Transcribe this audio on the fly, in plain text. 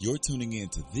You're tuning in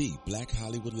to the Black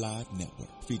Hollywood Live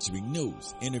Network, featuring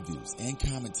news, interviews, and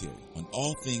commentary on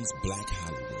all things Black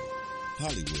Hollywood.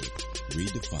 Hollywood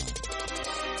redefined.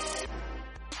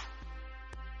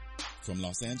 From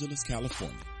Los Angeles,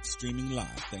 California, streaming live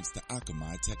thanks to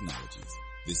Akamai Technologies.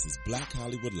 This is Black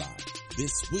Hollywood Live,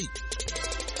 This Week,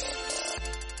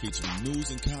 featuring news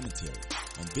and commentary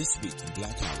on This Week in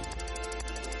Black Hollywood.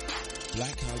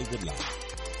 Black Hollywood Live,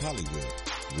 Hollywood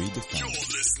redefined. You're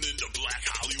listening to Black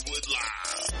Hollywood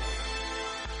Live.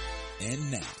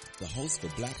 And now, the host for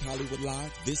Black Hollywood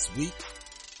Live This Week,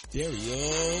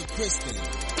 Dario Kristen.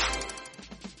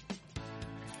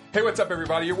 Hey, what's up,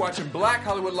 everybody? You're watching Black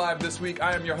Hollywood Live This Week.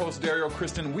 I am your host, Dario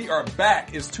Kristen. We are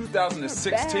back. It's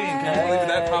 2016. Can you believe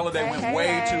that holiday went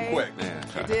way too quick? Man.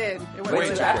 It did. It went Way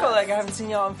too too fast. I feel like I haven't seen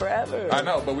y'all in forever. I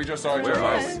know, but we just saw each other.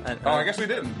 When? Oh, I guess we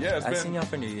didn't. Yeah, it's I been. seen y'all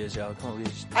for New Year's, y'all. Come on,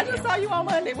 I just saw you on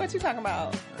Monday. What you talking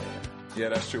about? Yeah,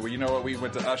 that's true. Well, you know what? We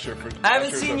went to Usher for. I haven't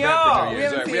Usher's seen event for y'all. New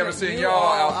Year's. We We haven't haven't seen seen y'all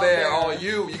you out there. all All of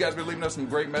you. You guys been leaving us some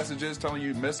great messages telling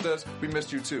you missed us. We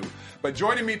missed you too. But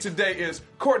joining me today is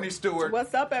Courtney Stewart,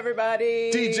 What's up, everybody?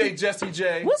 DJ Jesse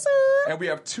J. What's up? And we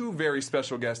have two very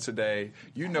special guests today.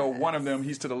 You know one of them,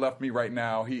 he's to the left of me right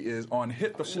now. He is on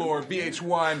Hit the Floor,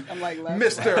 VH1, I'm like left.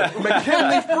 Mr.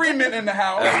 McKinley Freeman in the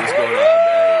house. What's going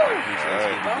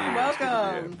on?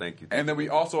 Welcome. Thank you. And then we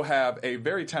also have a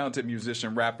very talented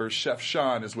musician, rapper, Chef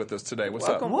Sean is with us today. What's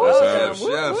Welcome. up? Welcome.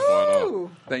 Chef?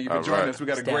 Woo. Thank you for All joining right. us. We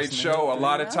got a Stats great man. show, a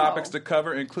lot of Wow. topics to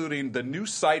cover, including the new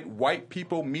site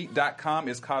whitepeoplemeet.com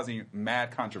is causing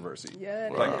mad controversy. Yeah,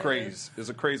 it like is. craze. There's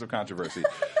a craze of controversy.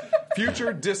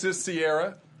 Future disses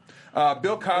Sierra.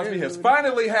 Bill Cosby has Rude.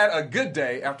 finally had a good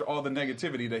day after all the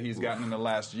negativity that he's gotten in the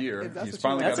last year. If that's He's what you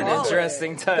finally want That's got an a good day.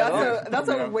 interesting title. That's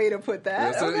Yeah. a way to put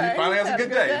that. So Okay. he finally has a Had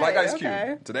good day, like Ice Cube.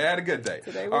 Okay. Today I had a good day.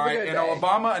 Today was all a right, good and day.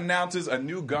 Obama announces a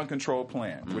new gun control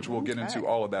plan, which we'll get into Okay.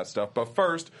 all of that stuff. But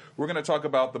first, we're going to talk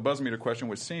about the BuzzMeter question,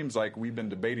 which seems like we've been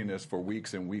debating this for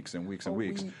weeks and weeks and weeks and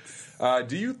weeks.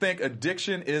 Do you think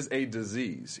addiction is a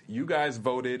disease? You guys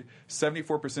voted.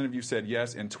 74% of you said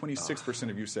yes, and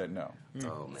 26% of you said no.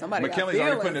 Oh, man. Somebody McKinley's got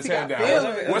already feelings. putting his He head got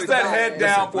down. feelings. What's that head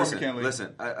down for, listen, McKinley?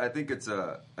 Listen, I think it's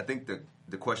I think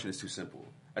the question is too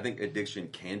simple. I think addiction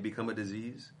can become a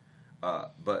disease,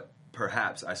 but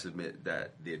perhaps I submit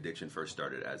that the addiction first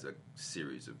started as a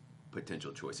series of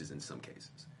potential choices in some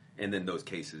cases, and then those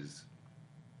choices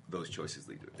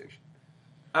lead to addiction.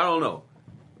 I don't know.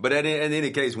 But in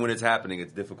any case, when it's happening,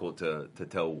 it's difficult to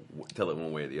tell it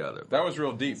one way or the other. That was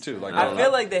real deep, too. Like, I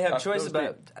feel like they that have choice was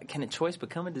about. Can a choice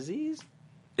become a disease?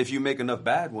 If you make enough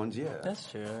bad ones, yeah. That's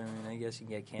true. I mean, I guess you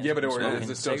can get cancer. Yeah, but from or smoking is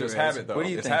it still just cigarettes. habit, though? What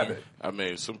do you It's think? habit. I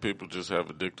mean, some people just have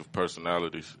addictive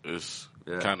personalities. It's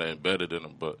Yeah. kind of embedded in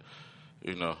them, but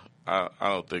you know, I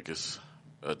don't think it's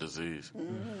a disease.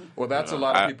 Well, that's You a know,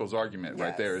 lot of I- people's argument right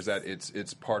Yes. there. Is that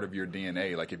it's part of your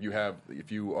DNA. Like if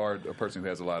you are a person who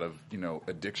has a lot of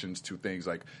addictions to things,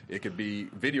 like it could be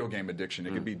video game addiction,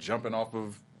 it could be jumping off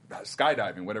of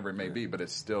skydiving, whatever it may be, but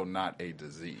it's still not a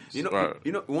disease.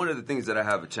 Right. One of the things that I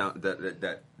have a challenge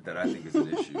that I think is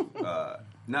an issue,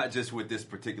 not just with this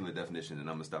particular definition, and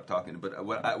I'm gonna stop talking, but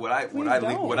what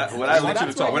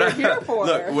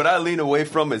I lean away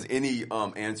from is any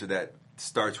answer that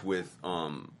starts with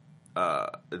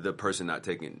the person not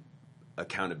taking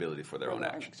accountability for their own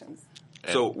actions.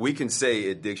 So we can say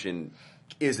addiction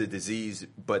is a disease,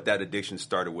 but that addiction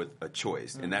started with a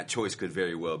choice, and that choice could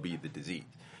very well be the disease.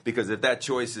 Because if that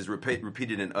choice is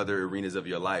repeated in other arenas of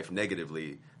your life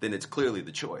negatively, then it's clearly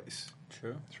the choice.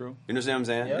 True. You understand what I'm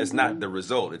saying? Yeah. It's not the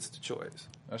result; it's the choice.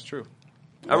 That's true.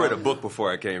 I read a book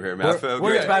before I came here, man. I felt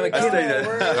Words good. by I McKinley. stayed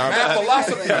there. Mad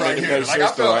philosophy right It here. makes Like I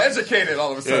sense, feel though. educated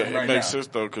all of a Yeah, sudden it right makes now. sense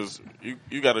though, because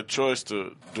you got a choice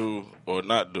to do or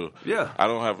not do. Yeah. I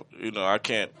don't have, I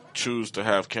can't choose to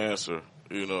have cancer,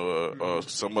 or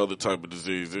some other type of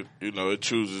disease. It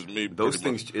chooses me. Those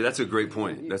pretty things. That's a great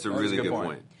point. That's a really a good good point.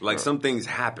 point. Like some things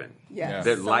happen Yes,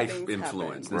 that some life things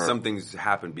influence, happen. and some things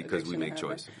happen because we Addiction make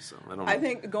happens. choices. So I don't know. I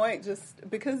think going just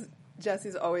because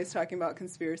Jesse's always talking about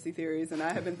conspiracy theories, and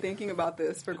I have been thinking about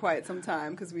this for quite some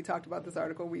time because we talked about this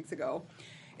article weeks ago.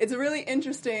 It's really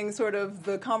interesting, sort of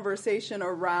the conversation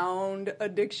around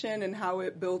addiction and how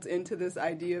it built into this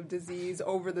idea of disease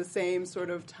over the same sort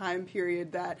of time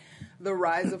period that the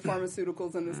rise of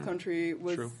pharmaceuticals in this country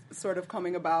was sort of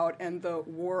coming about, and the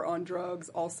war on drugs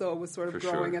also was sort of For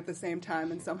growing sure. at the same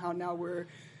time, and somehow now we're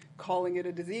calling it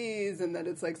a disease and that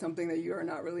it's like something that you are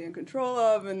not really in control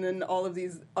of, and then all of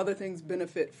these other things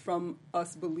benefit from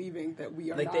us believing that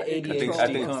we are Like not the in control ADHD of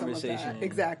some of conversation. that.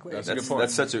 Exactly. That's a good point.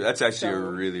 That's actually a So-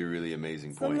 really, really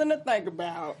amazing point. Something to think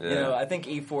about. Yeah. You know, I think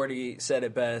E40 said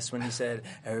it best when he said,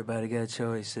 "Everybody got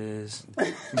choices."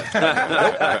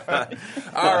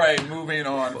 All right, moving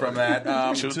on from that.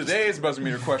 Today's buzzer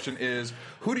meter question is: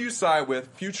 who do you side with,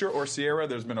 Future or Sierra?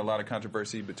 There's been a lot of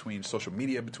controversy between social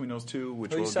media between those two,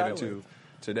 which Who you we'll get side into with?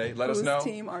 today. Let us know. Whose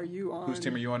team are you on? Whose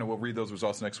team are you on? And we'll read those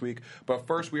results next week. But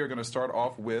first, we are going to start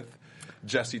off with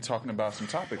Jesse talking about some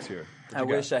topics here. I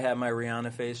wish I had my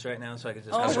Rihanna face right now so I could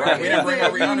just Oh, That's where right. We didn't is bring it?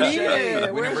 our Rihanna You need shade.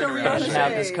 it. We Where's didn't your bring Rihanna Rihanna shade.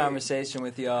 have this shade? conversation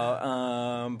with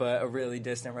y'all, but a really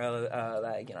distant relative,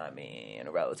 like, you know what I mean,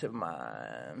 a relative of mine.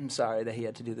 I'm sorry that he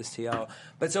had to do this to y'all.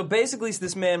 But so basically, it's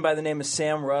this man by the name of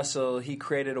Sam Russell. He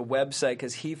created a website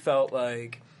because he felt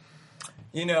like,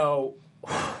 you know,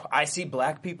 I see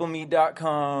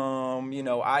blackpeoplemeet.com, you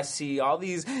know, I see all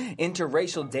these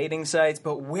interracial dating sites,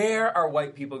 but where are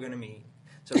white people going to meet?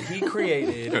 So he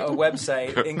created a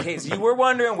website, in case you were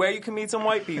wondering where you can meet some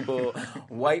white people,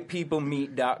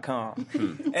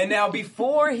 whitepeoplemeet.com. And now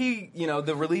before he, you know,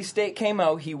 the release date came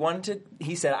out, he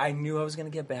said, I knew I was going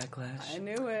to get backlash. I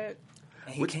knew it.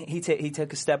 And he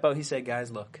took a step out. He said,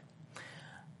 guys, look,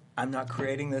 I'm not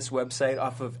creating this website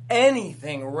off of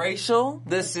anything racial.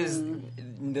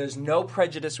 There's no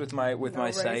prejudice with my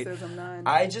site. Racism, none.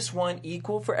 I just want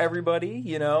equal for everybody,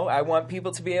 you know. I want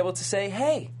people to be able to say,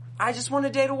 hey, I just want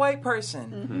to date a white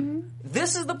person.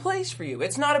 This is the place for you.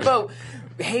 It's not about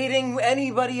hating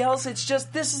anybody else. It's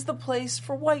just this is the place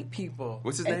for white people.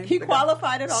 What's his And name? he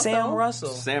qualified it also. Sam Russell.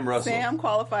 Sam Russell. Sam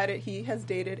qualified it. He has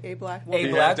dated a black woman. A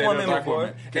He black has dated woman a black before.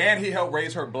 woman. And he helped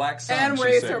raise her black son. And she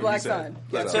raised said. her black He said. son.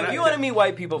 That's So right. if you want to meet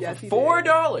white people Yes, for he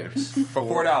 $4, For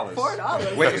 $4.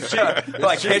 $4. Wait, it's cheap.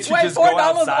 Like, can't you Wait, just go $4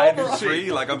 outside over. and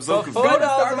free? Like, I'm so For confused. $4 a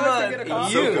Starbucks and month, get a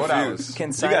coffee. So you confused. can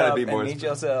You sign gotta up be and more meet specific.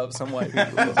 yourself some white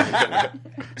people.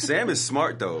 Sam is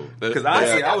smart though, because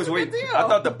honestly, I was That's a waiting. good deal. I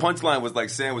thought the punchline was like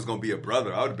Sam was gonna be a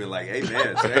brother. I would have been like, "Hey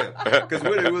man, Sam," because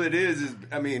what it is,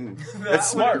 I mean, it's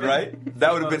smart, right?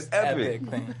 That would have been Epic epic.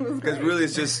 thing. Because really,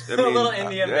 it's just I A mean, little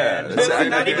Indian yeah, man. it's-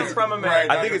 Not even from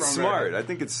America. I think it's From smart. I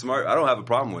think it's smart. I don't have a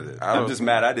problem with it. I'm just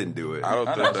mad I didn't do it. I don't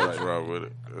I think know. that's wrong with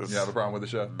it. You have a problem with the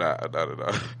show? Nah, not at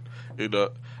all. You know,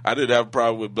 I didn't have a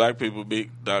problem with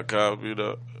blackpeoplemeet.com, you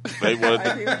know. They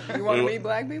wanted You want to meet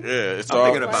black people? yeah, it's I'm all,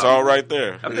 thinking about- it's all right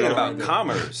there. I'm thinking about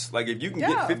commerce. Like if you can Yeah.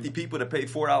 get 50 people to pay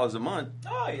 $4 a month,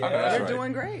 Oh, That's yeah. You're right.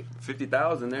 doing great.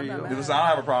 50,000. There you not go. mad. Listen, I don't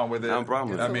have a problem with it. I don't have a problem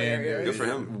with I it. mean, Hilarious. Good for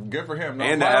him. Good for him. No,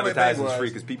 And the my only thing advertising's was- free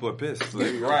because people are pissed.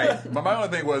 Right. But my only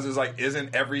thing was, is like,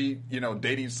 isn't every,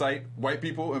 dating site white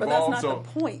people But that's involved? not the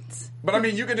point. But I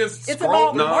mean, you can just It's scroll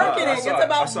about through. marketing. I It's saw- I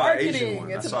about saw an Asian marketing.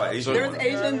 one. It's I saw an about Asian there's one.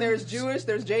 Asian, there's Jewish,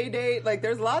 there's J-Date. Like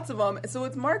there's lots of them. So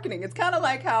it's marketing. It's kind of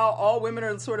like how all women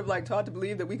are sort of like taught to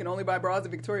believe that we can only buy bras at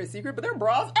Victoria's Secret, but there are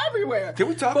bras everywhere. Can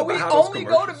we talk but about we how those only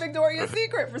go to commercials- Victoria's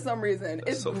Secret for some reason.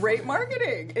 It's so great funny.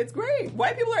 marketing. It's great.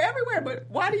 White people are everywhere, but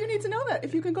why do you need to know that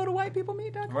if you can go to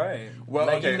whitepeoplemeet.com? Right. Well,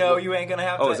 like okay, you know well- you ain't going to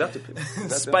have Oh, to is that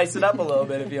the- spice it up a little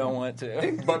bit if you don't want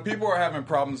to. But people are having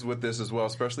problems with this as well,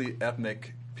 especially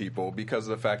ethnic people, because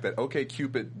of the fact that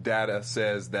OkCupid data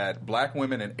says that black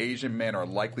women and Asian men are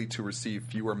likely to receive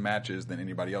fewer matches than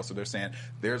anybody else. So they're saying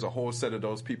there's a whole set of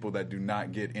those people that do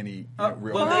not get any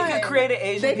real Well, matches. they could create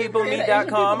an They could create an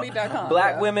AsianPeopleMeet.com, AsianPeopleMeet.com,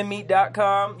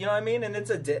 BlackWomenMeet.com. You know what I mean? And it's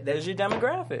there's your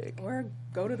demographic. Or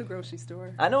go to the grocery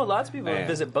store. I know lots of people Man.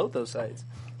 visit both those sites.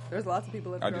 There's lots of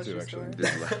people at the I do grocery too,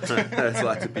 store. actually. There's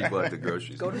lots of people at the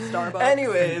grocery Go store. to Starbucks.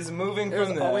 Anyways, moving There's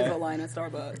from always a there. line at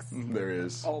Starbucks. There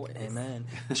is. Always. Amen.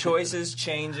 Choices,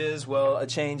 changes. Well, a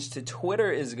change to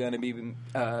Twitter is going to be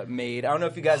made. I don't know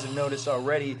if you guys have noticed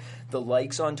already. The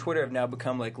likes on Twitter have now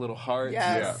become like little hearts.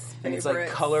 Yes. And it's like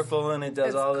favorites. colorful and it does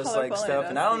It's all this like colorful and it stuff. does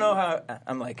And I don't know things. how.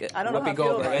 I'm like it. I don't know Whoopi how I feel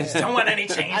Goldberg. about I just it. don't want any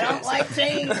changes. I don't like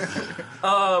change.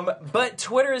 But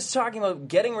Twitter is talking about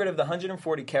getting rid of the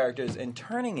 140 characters and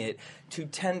turning it to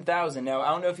 10,000. Now, I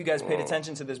don't know if you guys paid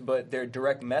attention to this, but their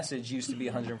direct message used to be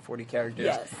 140 characters.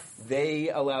 Yes. They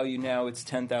allow you now, it's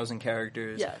 10,000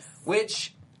 characters. Yes.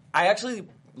 Which I actually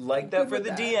like that Good for with the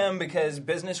that. DM because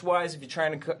business-wise, if you're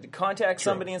trying to contact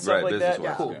somebody and stuff Right, like that,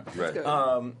 business-wise, cool. yeah. It's Right. good.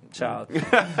 Child.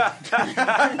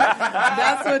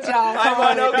 That's what y'all I'm call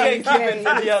on it OK these Cupid days.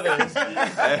 for the others.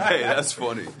 Hey, that's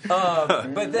funny.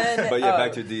 But then... But yeah,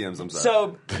 back to DMs. I'm sorry.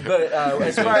 So, but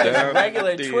as far as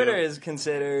regular Damn. Twitter is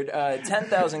considered,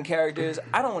 10,000 characters,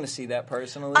 I don't want to see that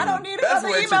personally. I don't need That's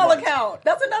another way too email much. account.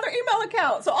 That's another email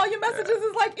account. So all your messages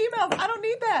is like emails. I don't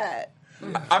need that.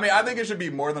 I mean, I think it should be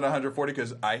more than 140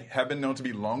 because I have been known to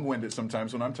be long-winded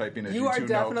sometimes when I'm typing. As You are two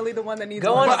definitely know. the one that needs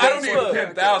Go one. on But I don't need Facebook.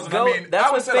 10,000. I mean, That's I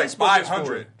would what say like Facebook is for.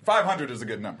 500. 500 is a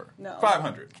good number. No.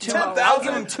 500. No. 10,000. I'll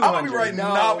give him I'm gonna be 200. writing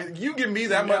No. now. You give me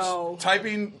that No. much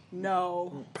typing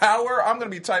No. power, I'm gonna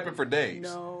be typing for days.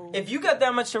 No. If you got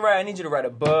that much to write, I need you to write a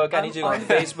book. I need you to go on I'm-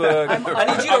 Facebook. I'm-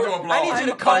 I need you I'll do to. a blog. I need you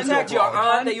to I'm contact your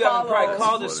unfollow. aunt that you haven't probably Unfollow.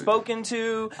 called or spoken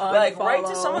to. Like, write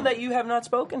to Unfollow. someone that you have not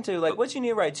spoken to. Like, what you need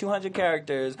to write? 200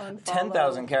 characters, Unfollow.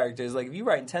 10,000 characters. Like, if you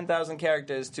write 10,000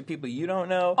 characters to people you don't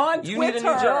know, On you need a new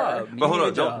Twitter. job. You But hold need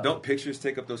on, a job. don't pictures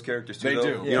take up those characters too? They though? do.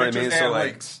 You know what I mean? Pictures So and like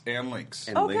links. And links.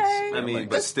 and Okay. links. I mean,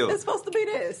 but It's- still, it's supposed to be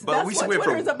this. But That's we what went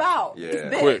Twitter's from- about. yeah, It's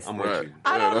this. Quick. I'm with Right. you.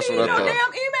 I Yeah, don't that's need what no I damn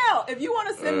thought. email. If you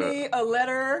want to send me a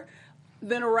letter,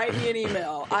 then write me an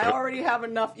email. I already have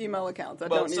enough email accounts. I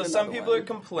Well, don't need so another some people one. are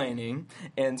complaining,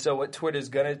 and so what Twitter's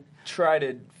gonna try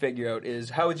to figure out is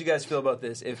how would you guys feel about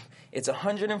this if it's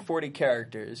 140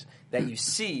 characters that you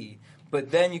see, but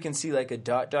then you can see like a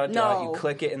dot, No. you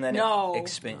click it, and then no. it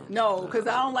expands. No, because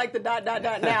I don't like the ... now.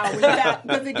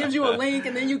 Because it gives you a link,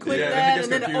 and then you click Yeah, then it that, gets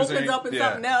and then it confusing. opens up in Yeah.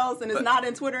 something else, and it's not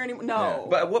in Twitter anymore. No.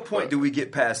 But at what point do we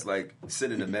get past like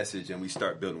sending a message and we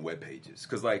start building web pages?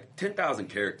 Because like 10,000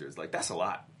 characters, like that's a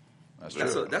lot.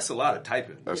 That's a lot of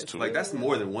typing. That's too Like much. that's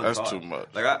more than one. That's thought. too much.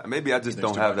 Like maybe I just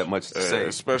don't have that much to say.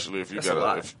 Especially if you That's a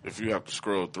got lot. if you have to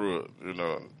scroll through it, you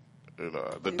know,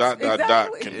 the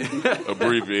Exactly. can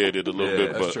abbreviate it a little Yeah,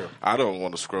 bit, that's but true. I don't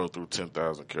want to scroll through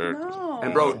 10,000 characters. No.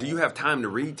 And bro, do you have time to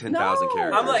read 10,000 No.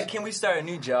 characters? I'm like, can we start a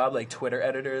new job, like Twitter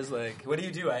editors? Like, what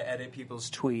do? I edit people's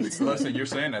tweets. Listen, you're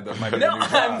saying that might be No, the new I'm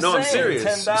job. no, I'm saying serious.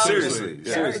 10,000. Seriously,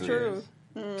 Yeah. seriously, True.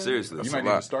 seriously. You might need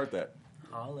to start that.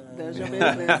 There's your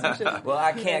business. You should- Well, I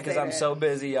you can't say because I'm that. so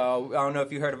busy, y'all. I don't know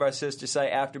if you heard of our sister site,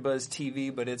 AfterBuzz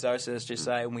TV, but it's our sister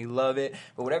site, and we love it.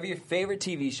 But whatever your favorite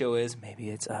TV show is, maybe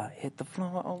it's Hit the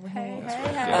Floor over here.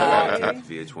 Hey.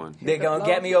 VH1. They're going to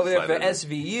get me over there for Slide it in.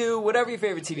 SVU. Whatever your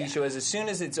favorite TV show is, as soon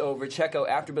as it's over, check out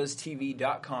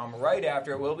AfterBuzzTV.com. Right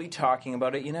after, we'll be talking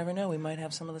about it. You never know. We might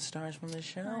have some of the stars from the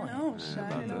show. No,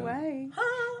 shining away.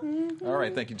 All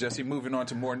right, thank you, Jesse. Moving on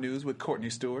to more news with Courtney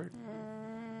Stewart.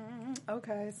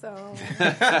 Okay, so.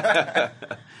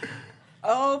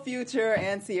 Future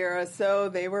and Sierra, so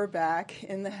they were back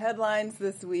in the headlines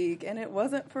this week, and it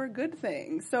wasn't for a good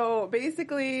thing. So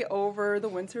basically, over the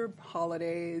winter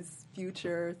holidays,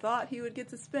 Future thought he would get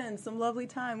to spend some lovely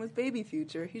time with baby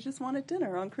Future. He just wanted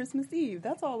dinner on Christmas Eve.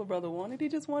 That's all the brother wanted. He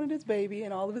just wanted his baby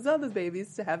and all of his other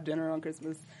babies to have dinner on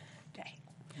Christmas Day.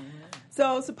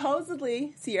 So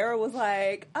supposedly Sierra was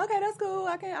like, okay, that's cool.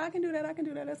 I can do that. I can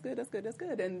do that. That's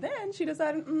good. And then she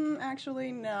decided,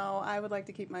 actually, no, I would like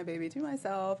to keep my baby to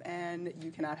myself, and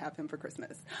you cannot have him for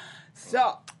Christmas.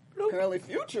 So apparently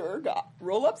Future got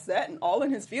real upset and all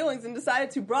in his feelings and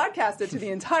decided to broadcast it to the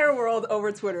entire world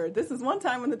over Twitter. This is one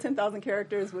time when the 10,000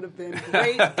 characters would have been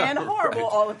great and horrible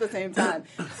all at the same time.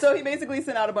 So he basically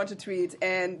sent out a bunch of tweets,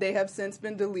 and they have since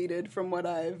been deleted from what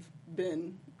I've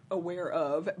been aware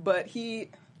of, but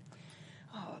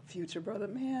Future brother,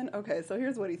 man. Okay, so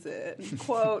here's what he said.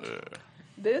 Quote,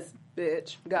 this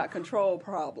bitch got control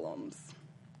problems.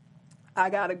 I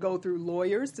gotta go through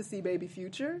lawyers to see baby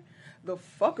Future. The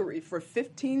fuckery for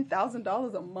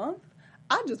 $15,000 a month.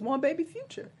 I just want baby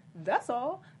Future. That's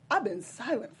all. I've been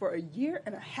silent for a year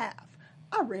and a half.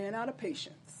 I ran out of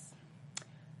patience.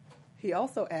 He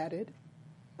also added,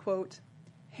 quote,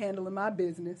 handling my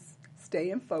business,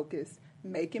 staying focused,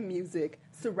 making music,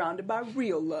 surrounded by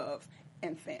real love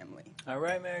and family. All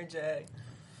right, Mary J.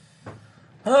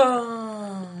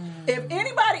 If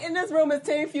anybody in this room is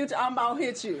Team Future, I'm about to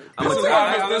hit you. Let me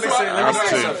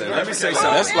say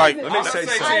something. That's like Let me say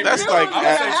something. I That's knew like it was gonna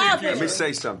asking- happen. Let me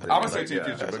say something. I'm gonna say Team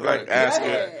Future, That's but like go ahead.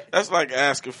 asking. That's like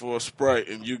asking for a Sprite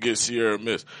and you get Sierra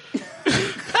Mist.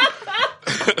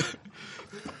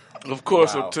 Of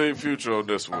course, Wow. I'm Team Future on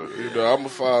this one. You know, I'm a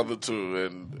father too,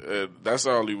 and that's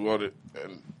all he wanted.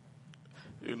 And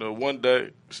you know, one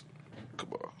day, come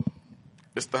on,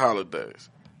 it's the holidays.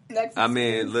 Next I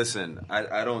mean, listen,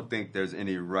 I don't think there's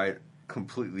any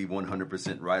completely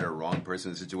 100% right or wrong person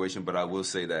in the situation, but I will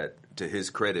say that to his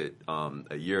credit,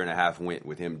 a year and a half went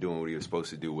with him doing what he was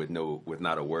supposed to do with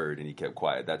not a word, and he kept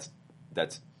quiet. That's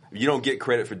you don't get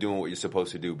credit for doing what you're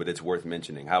supposed to do, but it's worth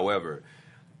mentioning. However,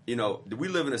 you know, we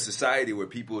live in a society where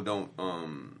people don't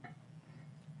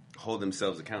hold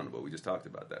themselves accountable. We just talked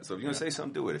about that. So if you're gonna say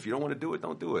something, do it. If you don't want to do it,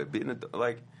 don't do it.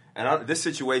 This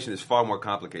situation is far more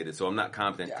complicated, so I'm not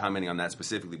commenting on that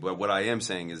specifically. But what I am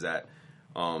saying is that,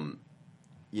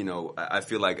 you know, I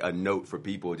feel like a note for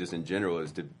people just in general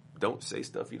is to don't say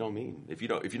stuff you don't mean. If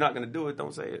you're not gonna do it,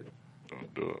 don't say it.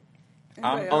 Don't do it.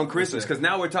 on Christmas, because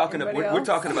now we're talking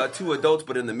about two adults,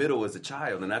 but in the middle is a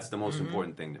child, and that's the most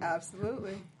important thing to me.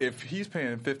 Absolutely. If he's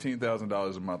paying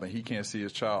 $15,000 a month and he can't see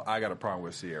his child, I got a problem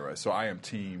with Sierra. So I am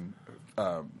team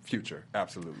Future.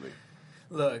 Absolutely.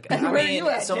 Look, Where are you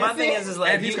at, so my Jesse? thing is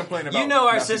like, And he's complaining about you know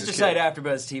our not seeing sister his site kid.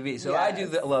 AfterBuzz TV, so I do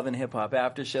the Love and Hip Hop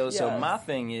after show. So Yes. my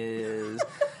thing is,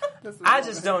 This is I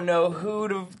just don't know who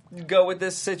to go with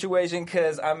this situation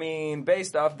because, I mean,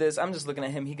 based off this, I'm just looking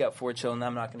at him. He got 4 children.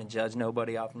 I'm not going to judge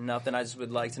nobody off nothing. I just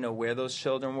would like to know where those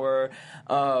children were.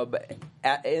 But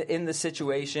in the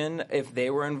situation, if they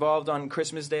were involved on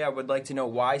Christmas Day, I would like to know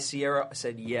why Sierra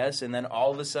said yes and then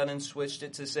all of a sudden switched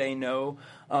it to say no.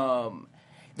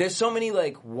 There's so many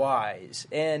like whys,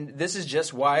 and this is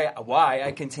just why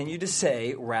I continue to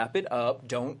say wrap it up.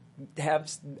 Don't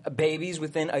have babies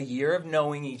within a year of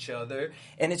knowing each other,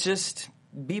 and it's just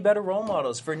be better role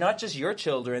models for not just your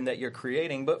children that you're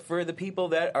creating, but for the people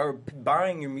that are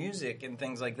buying your music and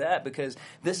things like that. Because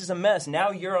this is a mess.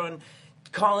 Now you're on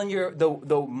calling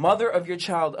the mother of your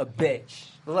child a bitch.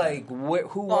 Like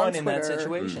who won in that Twitter.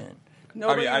 situation?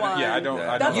 Nobody won. I don't.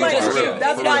 That's I why don't it's agree. true.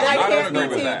 That's why I don't can't be agree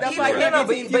with team. that. That's why I can't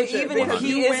be team but Future, even if because he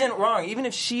you went- isn't wrong, even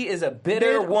if she is a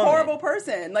bitter You're a woman, horrible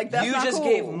person. Like that's you not just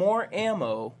cool. gave more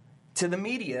ammo to the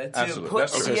media to Absolutely. put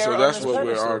That's true. Okay, Sierra so that's on this what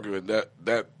we're pedestal. arguing.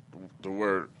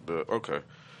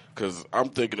 Because I'm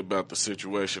thinking about the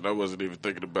situation. I wasn't even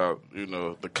thinking about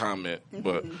the comment.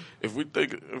 But if we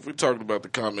talking about the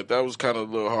comment, that was kind of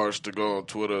a little harsh to go on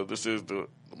Twitter. This is the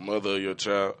mother of your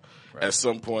child. Right. At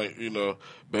some point,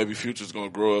 baby Future's gonna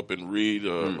grow up and read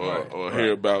or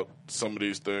hear about some of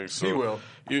these things. So He will.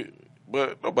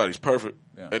 But nobody's perfect.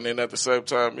 Yeah. And then at the same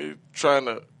time, he's trying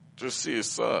to just see his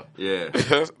son. Yeah.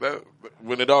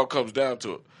 When it all comes down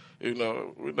to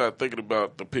it, we're not thinking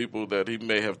about the people that he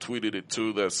may have tweeted it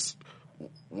to that's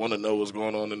want to know what's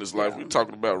going on in his life. We're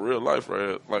talking about real life right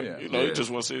here. Like, he just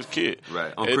wants to see his kid.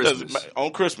 Right. On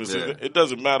Christmas. Yeah. It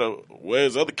doesn't matter where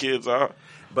his other kids are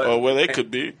or where they could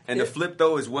be. And the flip,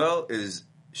 though, as well, is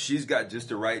she's got just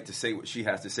the right to say what she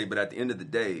has to say. But at the end of the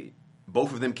day,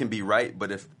 both of them can be right.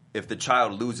 But if the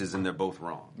child loses, then they're both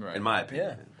wrong, in my opinion.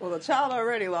 Yeah. Well, the child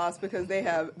already lost because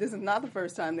this is not the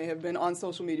first time they have been on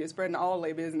social media spreading all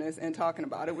their business and talking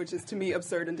about it, which is to me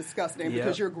absurd and disgusting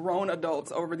because you're grown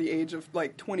adults over the age of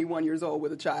like 21 years old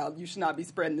with a child. You should not be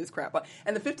spreading this crap.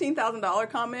 And the $15,000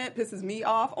 comment pisses me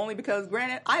off only because,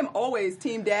 granted, I'm always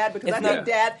team dad because I think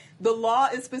dad, the law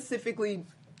is specifically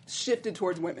shifted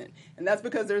towards women. And that's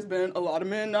because there's been a lot of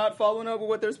men not following up with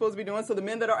what they're supposed to be doing. So the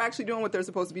men that are actually doing what they're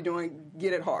supposed to be doing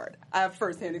get it hard. I have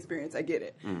firsthand experience. I get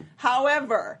it.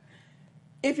 However,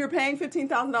 if you're paying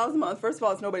 $15,000 a month, first of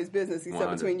all, it's nobody's business except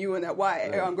 100. between you and that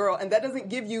girl. And that doesn't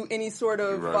give you any sort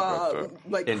of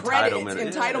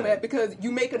entitlement because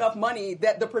you make enough money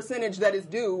that the percentage that is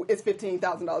due is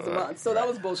 $15,000 a month. So that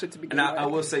was bullshit to begin with. And I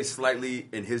will say slightly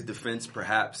in his defense,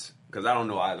 perhaps, because I don't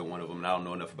know either one of them, and I don't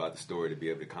know enough about the story to be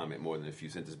able to comment more than a few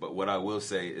sentences. But what I will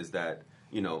say is that,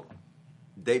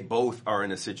 they both are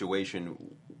in a situation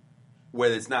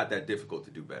where it's not that difficult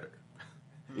to do better.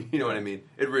 You know what I mean?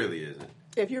 It really isn't.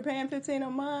 If you're paying $15 a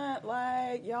month,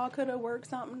 like, y'all could have worked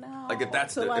something out. Like, if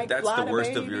that's the fly the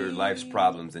worst of your baby. life's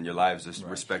problems, then your lives are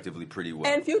respectively pretty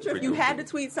well. And Future, if you had to okay.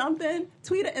 tweet something,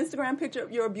 tweet an Instagram picture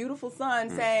of your beautiful son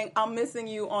saying, I'm missing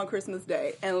you on Christmas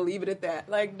Day, and leave it at that.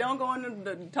 Like, don't go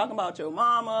into talking about your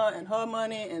mama and her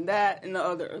money and that and the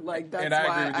other. Like, that's and I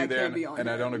why agree with you I there, can't be on and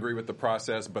there. I don't agree with the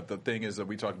process. But the thing is that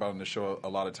we talk about on the show a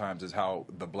lot of times is how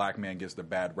the black man gets the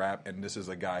bad rap, and this is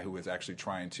a guy who is actually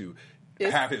trying to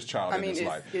have his child in his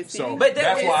life. So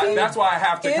that's why I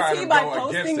have to kind of go against it. Is he by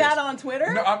posting that on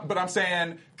Twitter? No, but I'm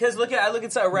saying because I look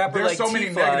at a rapper there's like so many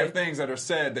T-Fly. negative things that are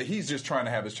said that he's just trying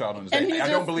to have his child on his And day. he I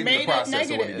just don't believe in made the it process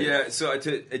of what he negative. did.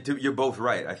 Yeah, so you're both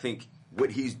right. I think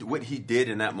what he did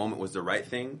in that moment was the right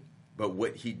thing, but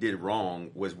what he did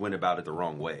wrong went about it the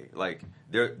wrong way. Like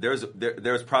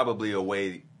there's probably a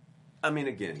way. I mean,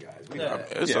 again, guys,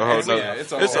 it's a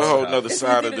whole nother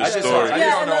side of the story.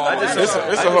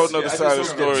 It's a whole nother side of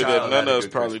the story that none of us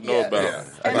probably know about. Yeah.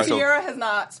 And Sierra has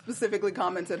not specifically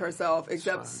commented herself,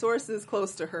 except sources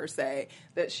close to her say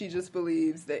that she just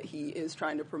believes that he is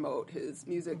trying to promote his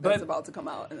music that's about to come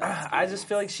out. And I just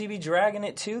feel like she be dragging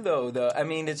it too, though. I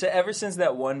mean, it's ever since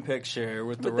that one picture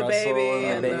with the Russell baby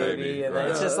and the baby, and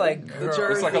it's just like the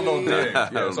jersey. It's like a little dig.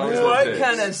 What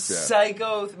kind of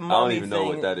psycho mommy I don't even know thing?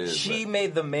 what that is. She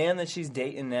made the man that she's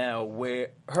dating now wear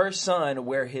her son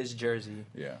wear his jersey.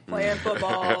 Yeah. Playing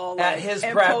football At his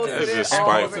and practice. posted It's just it all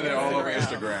spiteful. over All over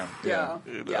Instagram. Yeah.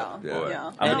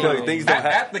 I'm gonna tell you, things don't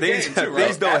At the game, too, right?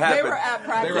 things don't happen. They were at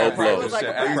practice. They were at so it was practice, like yeah.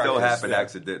 a Things practice. don't happen Yeah.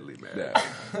 accidentally, man. Yeah.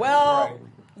 Well,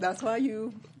 that's why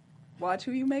you watch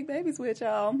who you make babies with,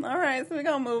 y'all. All right, so we're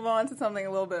going to move on to something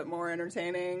a little bit more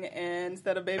entertaining. And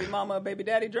instead of baby mama, baby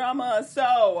daddy drama.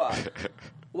 So,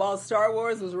 while Star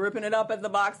Wars was ripping it up at the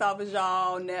box office,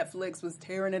 y'all, Netflix was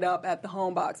tearing it up at the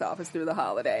home box office through the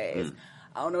holidays.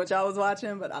 I don't know what y'all was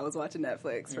watching, but I was watching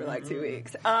Netflix for like 2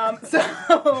 weeks.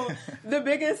 So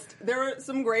there were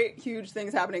some great, huge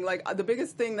things happening. Like, the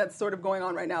biggest thing that's sort of going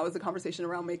on right now is the conversation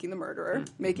around making a murderer.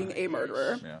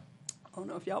 Yeah. I don't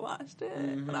know if y'all watched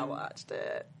it, but I watched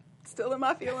it. Still in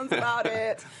my feelings about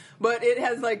it. But it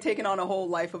has, like, taken on a whole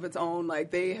life of its own.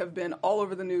 Like, they have been all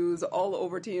over the news, all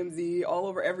over TMZ, all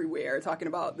over everywhere, talking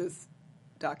about this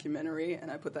documentary, and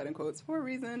I put that in quotes for a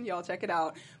reason. Y'all check it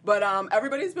out. But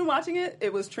everybody's been watching it.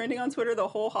 It was trending on Twitter the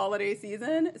whole holiday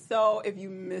season. So if you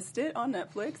missed it on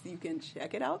Netflix, you can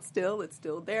check it out still. It's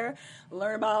still there.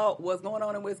 Learn about what's going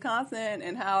on in Wisconsin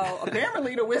and how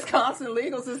apparently the Wisconsin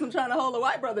legal system trying to hold a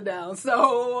white brother down.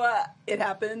 So it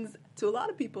happens to a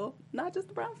lot of people, not just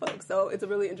the brown folks. So it's a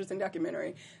really interesting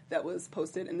documentary that was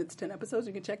posted, and it's 10 episodes.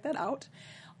 You can check that out.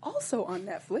 Also on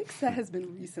Netflix, that has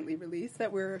been recently released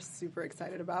that we're super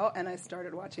excited about, and I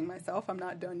started watching myself. I'm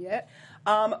not done yet.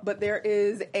 But there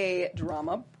is a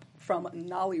drama from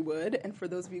Nollywood, and for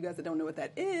those of you guys that don't know what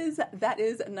that is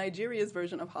Nigeria's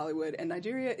version of Hollywood, and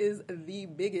Nigeria is the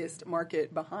biggest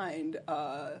market behind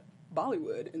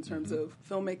Bollywood in terms of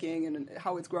filmmaking and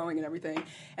how it's growing and everything.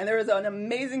 And there is an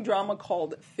amazing drama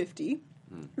called 50.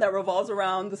 That revolves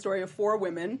around the story of 4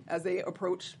 women as they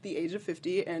approach the age of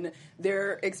 50 and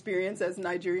their experience as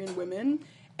Nigerian women.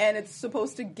 And it's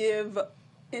supposed to give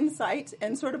insight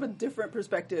and sort of a different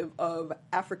perspective of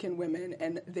African women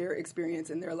and their experience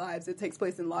in their lives. It takes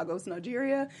place in Lagos,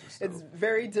 Nigeria. It's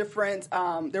very different.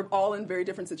 They're all in very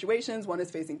different situations. One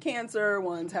is facing cancer.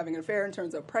 One's having an affair and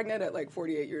turns up pregnant at like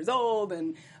 48 years old.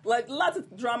 And like lots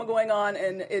of drama going on.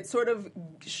 And it sort of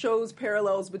shows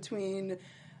parallels between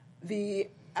the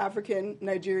African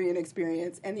Nigerian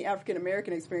experience and the African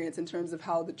American experience in terms of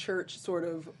how the church sort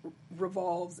of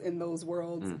revolves in those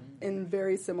worlds in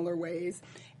very similar ways.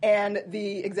 And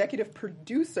the executive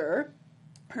producer,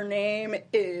 her name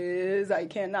is, I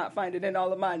cannot find it in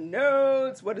all of my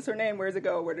notes. What is her name? Where does it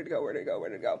go? Where did it go? Where did it go? Where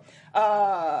did it go?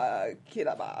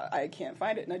 Kiraba. I can't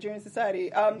find it. Nigerian Society.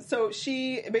 So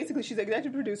she's the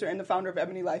executive producer and the founder of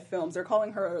Ebony Life Films. They're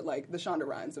calling her like the Shonda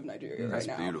Rhimes of Nigeria right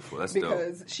now. That's beautiful. That's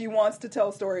because dope. she wants to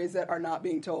tell stories that are not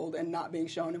being told and not being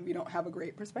shown, and we don't have a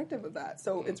great perspective of that.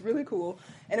 So it's really cool.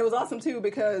 And it was awesome too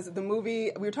because the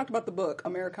movie, we talked about the book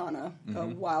Americana a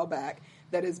while back,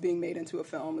 that is being made into a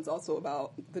film. It's also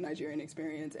about the Nigerian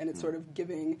experience, and it's sort of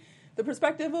giving the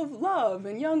perspective of love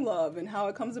and young love and how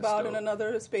it comes about in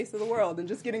another space of the world, and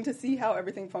just getting to see how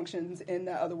everything functions in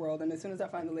that other world. And as soon as I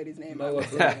find the lady's name,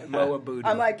 Moa Booty.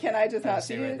 I'm like, can I just not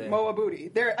see it? Moa Booty.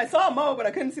 There, I saw Mo, but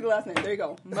I couldn't see the last name. There you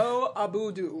go. Mo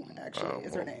Abudu, actually,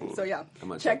 is her name. So yeah,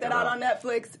 check that out on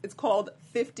Netflix. It's called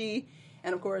 50.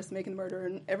 And, of course, Making the Murder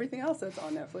and everything else that's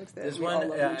on Netflix. There's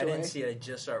one, I didn't see it. I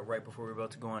just saw it right before we were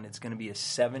about to go on. It's going to be a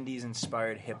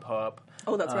 70s-inspired hip-hop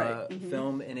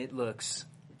film, and it looks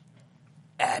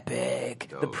epic.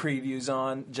 Dope. The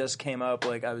previews just came up.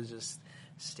 Like, I was just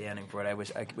standing for it. I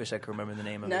wish I could remember the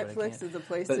name of it. Netflix is a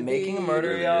place to be. But Making a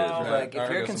Murder, y'all, like, if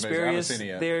you're a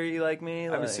conspiracy theory like me,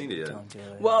 I haven't seen it yet. Don't do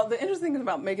it. Well, the interesting thing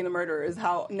about Making a Murder is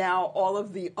how now all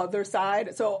of the other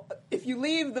side, so if you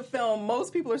leave the film,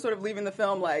 most people are sort of leaving the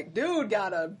film like, dude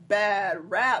got a bad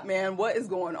rap, man. What is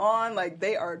going on? Like,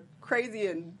 they are crazy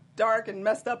and dark and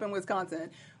messed up in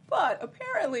Wisconsin. But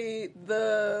apparently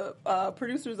the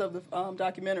producers of the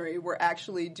documentary were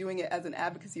actually doing it as an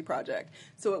advocacy project.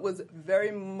 So it was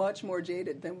very much more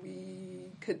jaded than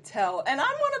we could tell. And I'm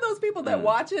one of those people that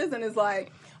watches and is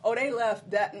like, oh, they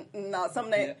left that,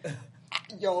 something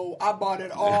yo, I bought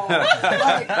it all.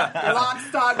 Like, lock,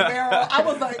 stock, barrel. I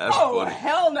was like, that's funny.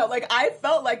 Hell no. Like, I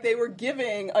felt like they were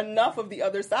giving enough of the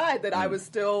other side that I was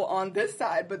still on this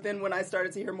side. But then when I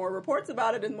started to hear more reports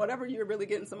about it and whatever, you're really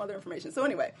getting some other information. So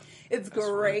anyway, it's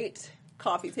great. Funny.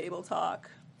 Coffee table talk.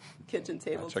 Kitchen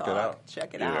table talk. Check it out.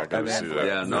 Check it out. I gotta see that.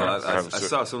 Yeah, no, I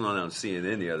saw something on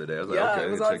CNN the other day. I was like,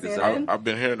 okay, check this out. I've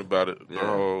been hearing about it the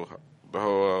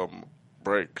whole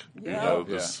break. Yeah. You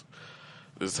know,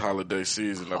 this holiday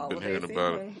season, I've been hearing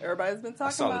about it. Everybody's been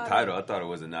talking about it. I saw the title. I thought it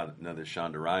was another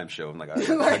Shonda Rhimes show. I'm like,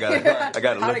 I got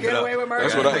to look it up. Away with murder.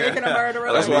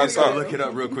 That's what I saw. Look it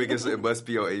up real quick. It must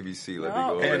be on ABC. Let me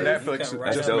go. And Netflix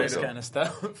just made this kind of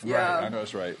stuff. Yeah, right, I know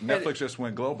that's right. Netflix just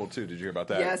went global too. Did you hear about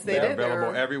that? Yes, they did. They're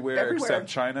available everywhere except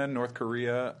China, North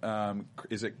Korea.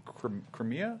 Is it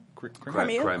Crimea?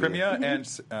 Crimea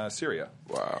and Syria.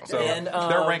 Wow. So And,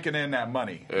 they're ranking in that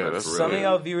money. Yeah, that's Some of really.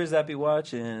 y'all viewers that be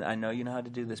watching, I know you know how to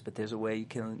do this, but there's a way you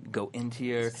can go into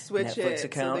your Switch it Netflix so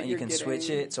account that and you you're can switch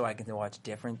getting- it so I can watch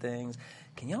different things.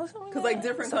 Can y'all tell me Because that?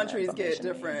 different Some countries get information?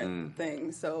 different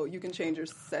things, so you can change your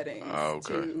settings.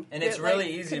 Okay. To And it's get, really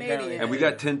like, easy, Canadian. apparently. And we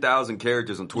got 10,000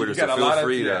 characters on Twitter, You so got a feel lot of-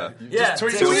 free yeah. to. You Yeah, just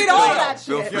tweet tweet all that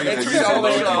Feel shit. free Yeah, to tweet use all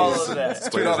those those all shows. of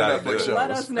that. Tweet all the Let's Netflix shows.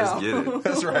 Let us know. get it.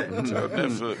 That's right. So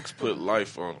Netflix put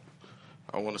Life on.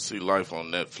 I want to see Life on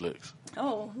Netflix.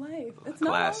 Oh, Life. It's not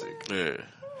Classic.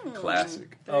 Yeah.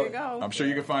 Classic. There you go. I'm sure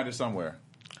you can find it somewhere.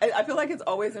 I feel like it's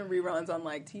always in reruns on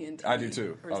like TNT. I do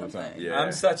too, or all the something. time. Yeah.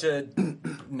 I'm such a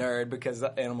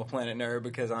Animal Planet nerd,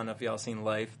 because I don't know if y'all seen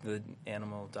Life, the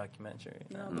animal documentary.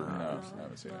 No, I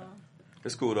haven't seen it.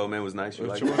 It's cool though, man. It was nice. You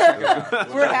like it?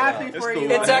 We're happy for you.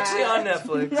 It's actually on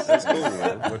Netflix. It's cool,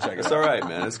 man. We'll check it It's out. all right,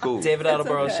 man. It's cool. David It's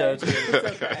Attenborough's show okay. too.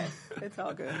 It's okay. It's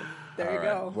all good. There All you right.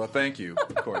 go. Well, thank you,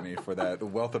 Courtney, for that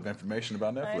wealth of information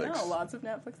about I Netflix. know, lots of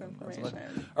Netflix information.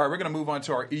 All right, we're going to move on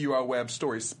to our EUR Web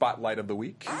Story Spotlight of the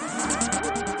Week.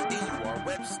 EUR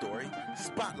Web Story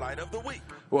Spotlight of the Week.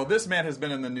 Well, this man has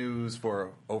been in the news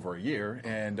for over a year,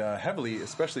 and heavily,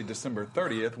 especially December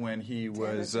 30th, when he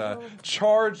was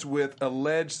charged with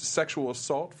alleged sexual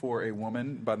assault for a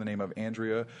woman by the name of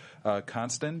Andrea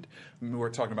Constand. We're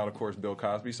talking about, of course, Bill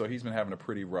Cosby, so he's been having a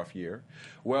pretty rough year.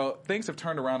 Well, things have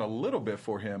turned around a little bit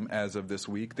for him as of this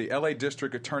week. The L.A.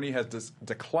 District Attorney has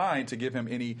declined to give him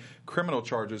any criminal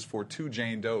charges for two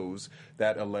Jane Does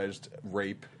that alleged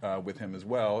rape with him as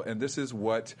well, and this is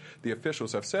what the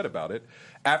officials have said about it.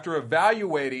 After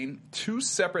evaluating two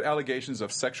separate allegations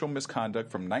of sexual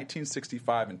misconduct from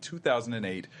 1965 and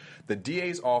 2008, the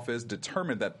DA's office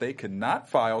determined that they could not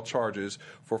file charges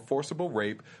for forcible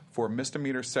rape, for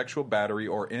misdemeanor sexual battery,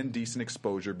 or indecent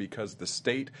exposure because the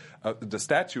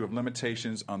statute of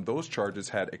limitations on those charges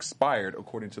had expired,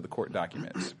 according to the court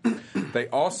documents. They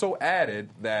also added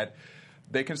that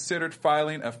they considered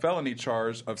filing a felony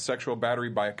charge of sexual battery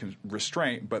by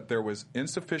restraint, but there was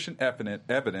insufficient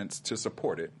evidence to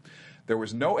support it. There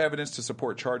was no evidence to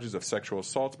support charges of sexual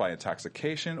assaults by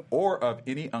intoxication or of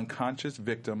any unconscious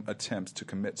victim attempts to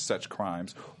commit such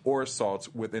crimes or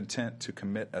assaults with intent to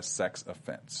commit a sex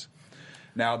offense.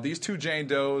 Now, these two Jane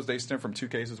Does, they stem from two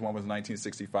cases. One was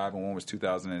 1965 and one was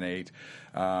 2008.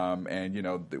 And, you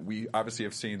know, we obviously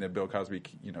have seen that Bill Cosby,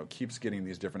 you know, keeps getting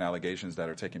these different allegations that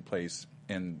are taking place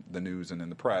in the news and in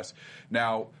the press.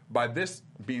 Now, by this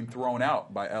being thrown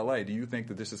out by L.A., do you think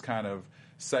that this is kind of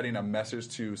setting a message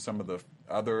to some of the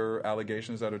other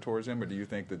allegations that are towards him, or do you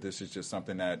think that this is just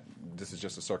something that this is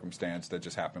just a circumstance that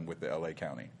just happened with the L.A.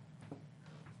 County?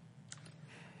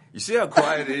 You see how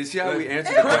quiet it is? See how we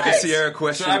answered the Sierra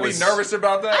question? Should I be nervous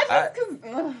about that?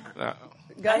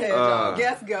 Go ahead, John.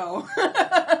 Guess go.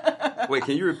 Wait,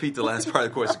 can you repeat the last part of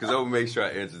the question? Because I will make sure I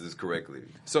answer this correctly.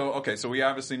 So we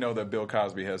obviously know that Bill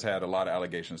Cosby has had a lot of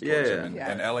allegations towards him, and, Yes.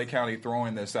 and L.A. County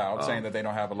throwing this out, saying that they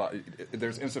don't have a lot.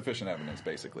 There's insufficient evidence,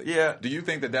 basically. Yeah. Do you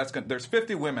think that that's there's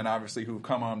 50 women, obviously, who've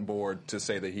come on board to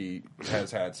say that he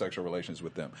has had sexual relations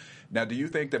with them. Now, do you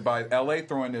think that by L.A.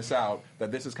 throwing this out,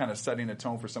 that this is kind of setting a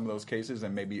tone for some of those cases,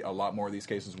 and maybe a lot more of these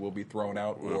cases will be thrown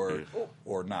out,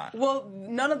 or not? Well,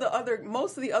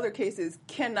 most of the other cases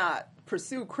cannot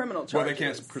pursue criminal charges. Well, they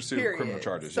can't pursue criminal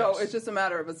charges, So yes. it's just a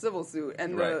matter of a civil suit,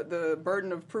 and Right. the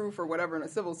burden of proof or whatever in a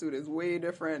civil suit is way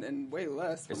different and way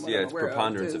less. From It's- what yeah, I'm it's aware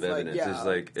preponderance of evidence. It's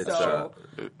like- it's, so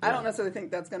I don't necessarily think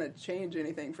that's going to change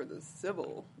anything for the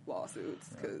civil lawsuits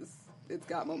because it's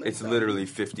got momentum. It's literally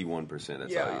 51%.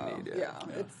 That's all you need. Yeah,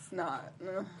 it's not.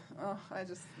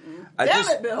 I Damn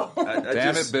just- it, Bill.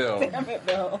 Damn it, Bill. Damn it,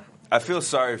 Bill. I feel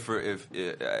sorry for if.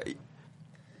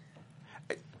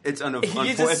 It's unfortunate.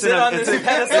 You just sit on this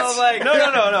pedestal like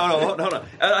No. Hold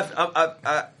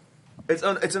on.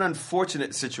 It's an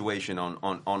unfortunate situation on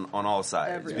all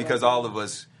sides Everywhere. because all of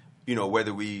us, you know,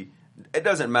 it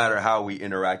doesn't matter how we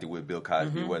interacted with Bill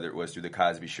Cosby, whether it was through the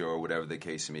Cosby Show or whatever the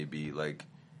case may be. Like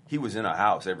he was in our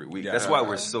house every week. Yeah. That's why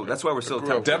we're so. That's why we're so.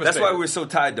 Devastated. That's why we're so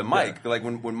tied to Mike. Like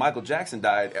when Michael Jackson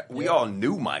died, we all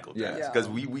knew Michael Jackson Yeah. because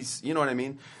we you know what I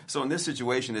mean. So in this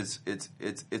situation,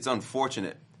 it's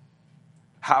unfortunate.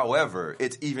 However,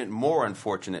 it's even more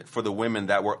unfortunate for the women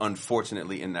that were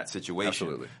unfortunately in that situation.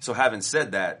 Absolutely. So having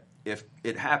said that, if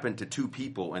it happened to two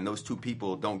people and those two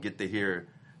people don't get to hear,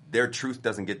 their truth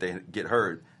doesn't get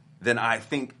heard, then I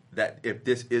think that if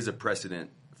this is a precedent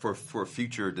for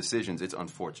future decisions, it's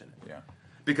unfortunate. Yeah.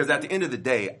 Because at the end of the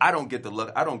day, I don't get the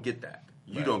look. I don't get that.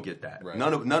 You Right. don't get that. Right.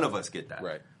 None of us get that.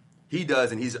 Right. He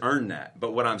does, and he's earned that.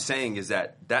 But what I'm saying is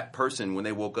that person, when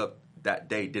they woke up that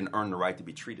day didn't earn the right to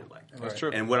be treated like that. That's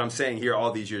true. And what I'm saying here,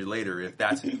 all these years later, if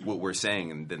that's what we're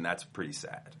saying, then that's pretty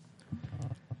sad.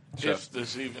 If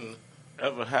this even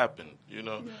ever happened,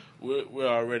 we're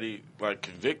already like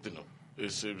convicting them.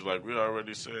 It seems like we're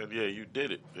already saying, yeah, you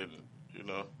did it, and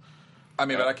I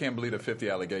mean, but I can't believe the 50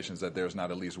 allegations that there's not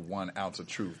at least 1 ounce of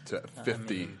truth to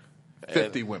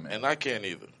 50 women. And I can't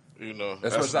either.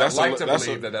 That's what I like to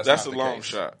believe that's not a the long case.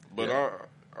 shot. But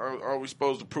are we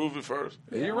supposed to prove it first?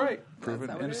 Yeah, you're right. Proven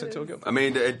innocent till guilty. I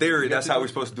mean, in theory, that's how we're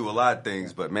supposed to do a lot of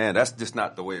things, but man, that's just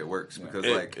not the way it works because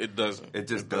it doesn't. It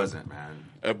just doesn't, man.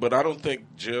 But I don't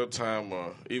think jail time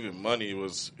or even money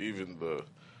was even the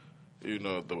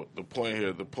point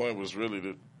here. The point was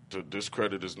really to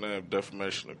discredit his name,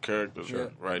 defamation of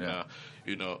character right now.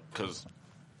 Because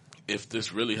if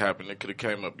this really happened, it could have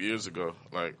came up years ago.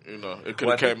 Like it could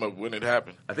have came up when it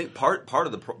happened. I think part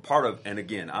of, and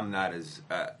again, I'm not as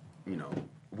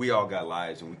we all got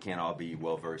lives and we can't all be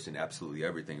well versed in absolutely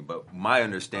everything. But my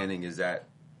understanding is that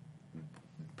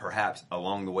perhaps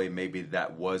along the way, maybe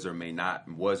that was or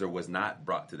was not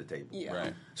brought to the table. Yeah.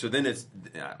 Right. So then I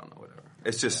don't know, whatever.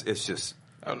 It's just.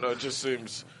 I don't know. It just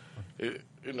seems.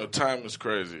 Time is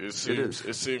crazy. It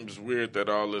seems weird that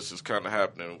all this is kind of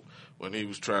happening when he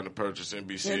was trying to purchase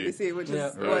NBC. NBC, which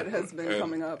is what has been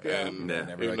coming up. Yeah. And,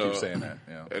 I keep saying that.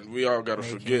 Yeah. And we all got to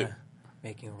forget.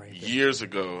 Years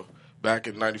ago, back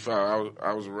in '95,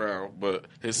 I was around, but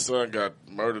his son got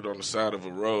murdered on the side of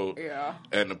a road. Yeah.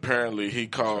 And apparently he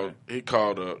called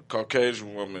a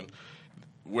Caucasian woman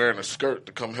wearing a skirt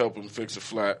to come help him fix a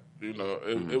flat.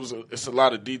 It's a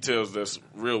lot of details that's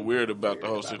real weird about the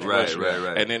whole situation.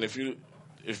 Right. And then if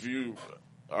you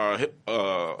are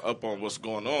up on what's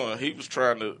going on, he was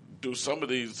trying to do some of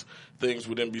these things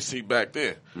with NBC back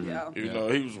then. Yeah.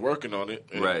 He was working on it,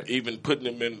 and even putting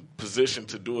him in position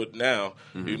to do it now.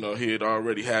 He had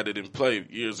already had it in play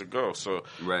years ago. So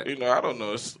I don't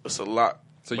know. It's a lot.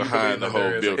 So you behind believe the that whole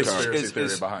there is Bill a Cosby. conspiracy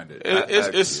theory behind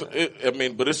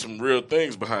it? But it's some real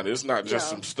things behind it. It's not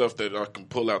just some stuff that I can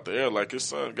pull out the air. Like his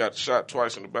son got shot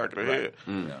twice in the back of the head,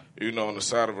 on the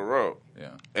side of a road.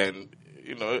 Yeah. And,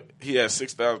 he had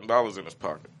 $6,000 in his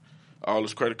pocket. All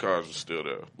his credit cards were still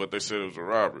there, but they said it was a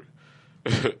robbery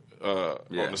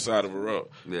on the side of a road.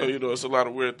 Yeah. So, it's a lot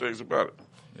of weird things about it.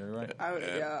 You're right.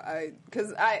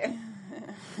 Because I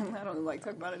don't like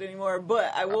talking about it anymore,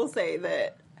 but I will say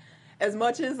that as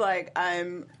much as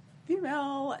I'm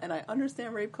female and I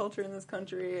understand rape culture in this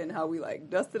country and how we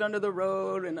dust it under the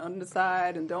road and on the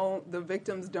side and the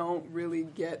victims don't really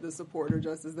get the support or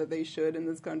justice that they should in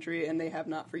this country, and they have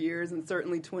not for years, and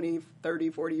certainly 20, 30,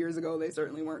 40 years ago they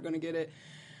certainly weren't going to get it.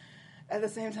 At the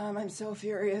same time, I'm so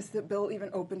furious that Bill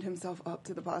even opened himself up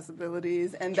to the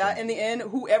possibilities, and that in the end,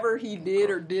 whoever he did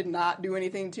or did not do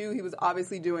anything to, he was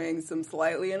obviously doing some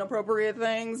slightly inappropriate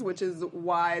things, which is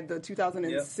why the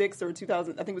 2006 or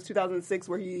 2000, I think it was 2006,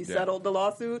 where he settled the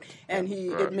lawsuit, and he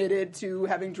admitted to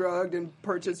having drugged and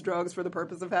purchased drugs for the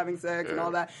purpose of having sex and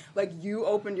all that. You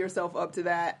opened yourself up to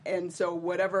that, and so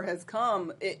whatever has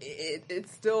come,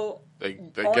 it's still he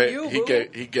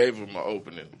gave him an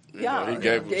opening. He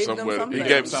gave him somewhere. He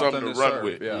gave him something to run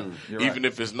with. Yeah, even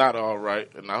if it's not all right,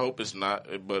 and I hope it's not.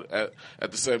 But at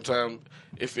the same time,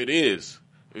 if it is,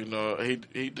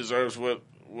 he deserves what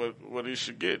he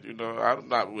should get. I'm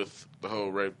not with the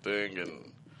whole rape thing,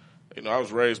 and I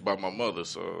was raised by my mother,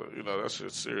 so that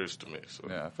shit's serious to me. So.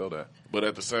 Yeah, I feel that. But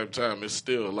at the same time, it's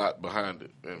still a lot behind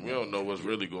it, and we don't know what's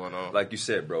really going on. Like you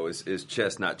said, bro, it's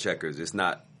chess, not checkers. It's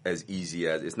not as easy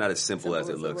as it's not as simple as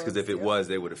it looks. Because if it was,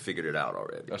 they would have figured it out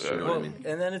already. That's true. true. What I mean?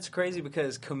 And then it's crazy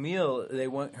because Camille, they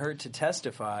want her to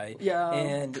testify. Yeah.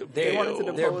 And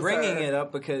they're bringing it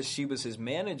up because she was his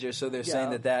manager, so they're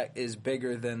saying that is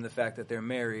bigger than the fact that they're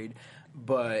married.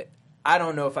 But I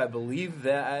don't know if I believe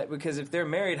that, because if they're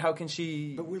married, how can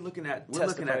she? But we're looking at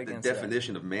the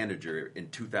definition of manager in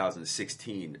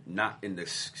 2016, not in the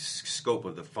scope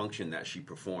of the function that she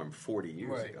performed 40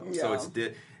 years ago. Yeah. So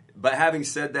but having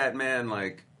said that, man,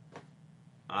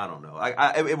 I don't know.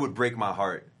 It would break my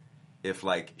heart if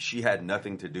she had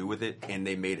nothing to do with it and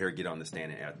they made her get on the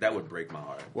stand. That would break my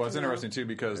heart. Well, it's interesting too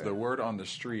because the word on the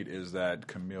street is that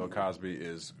Camille Cosby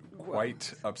is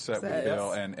quite upset with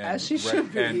Bill and as she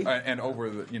should be. and over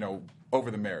the over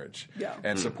the marriage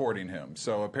and supporting him.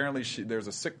 So apparently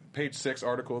there's a page 6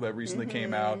 article that recently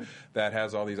came out that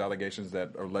has all these allegations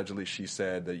that allegedly she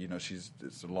said that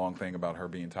it's a long thing about her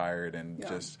being tired and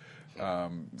just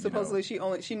Supposedly,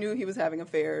 she knew he was having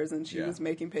affairs, and she was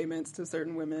making payments to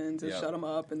certain women to shut him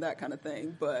up and that kind of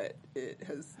thing. But it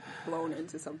has blown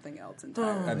into something else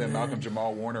entirely. And then Malcolm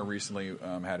Jamal Warner recently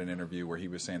had an interview where he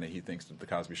was saying that he thinks that the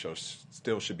Cosby Show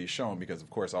still should be shown because, of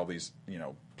course, all these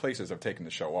places have taken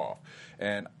the show off.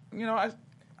 And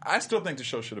I still think the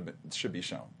show should be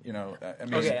shown. I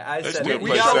mean, okay, I said still we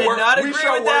play y'all did seven- not we agree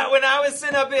show with that work- when I was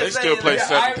sitting up here They saying still play that.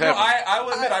 Seventh Heaven. I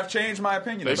will admit I've changed my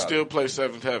opinion. They about still it. play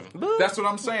Seventh Heaven. That's what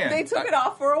I'm saying. They took it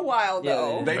off for a while,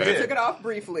 though. Yeah, they did. took it off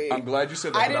briefly. I'm glad you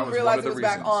said that. I That didn't was realize one of it the was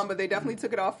back reasons. on, but they definitely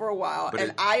took it off for a while. But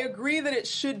And I agree that it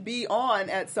should be on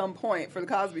at some point for the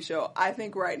Cosby Show. I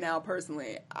think right now,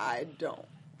 personally, I don't.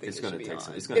 It's going to take on.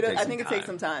 some. It's going to take I some think time. it takes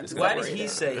some time. It's to Why gonna does separate he it.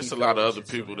 say There's he a lot of feels other it's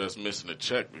people that's missing a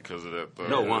check because of that.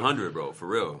 No, 100, bro, for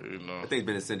real. I think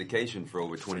it's been in syndication for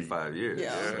over 25 years.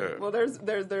 Yeah. Well,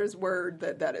 there's word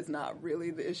that is not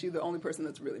really the issue. The only person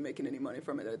that's really making any money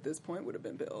from it at this point would have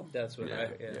been Bill. That's what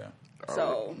I.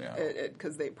 So, Yeah.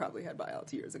 because they probably had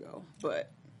buyouts years ago,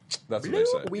 but That's what they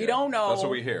said. we don't know. That's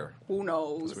what we hear. Who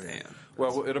knows?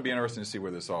 Well, it'll be interesting to see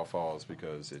where this all falls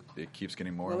because it keeps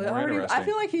getting more and Well, more interesting. I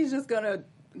feel like he's just gonna.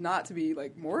 Not to be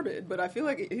like morbid, but I feel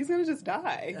like he's gonna just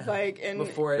die. Like, and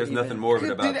Before There's nothing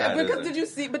morbid about that. Because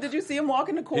is there? did you see him walk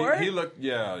into court? he looked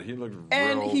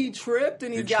and real, he tripped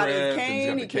and he's got his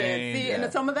cane. He he's got the can't see, yeah.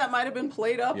 and some of that might have been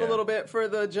played up Yeah. a little bit for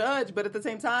the judge. But at the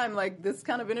same time, like this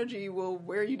kind of energy will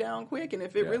wear you down quick. And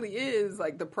if it really is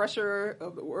like the pressure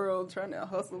of the world trying to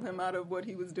hustle him out of what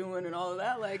he was doing and all of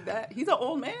that, like that, he's an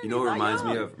old man. You know He's what not reminds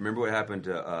me young. of? Remember what happened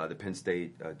to the Penn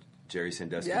State Jerry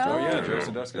Sandusky? Yeah. Oh yeah, judge? Jerry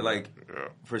Sandusky. They're like,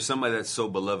 for somebody that's so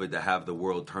beloved to have the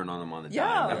world turn on him on the Yeah.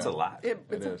 dime, that's a lot. It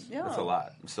is. That's a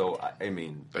lot. So I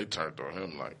mean, They turned on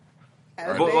him like.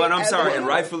 but I'm sorry, and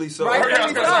rightfully so. Rightfully I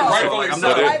was gonna say, so. rightfully I'm so.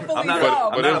 not. Rightfully I'm not. so.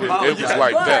 I'm But not it was apologizing.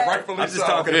 like that. Rightfully I'm just so.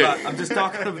 talking Yeah. about. I'm just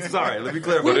talking. I'm sorry. Let me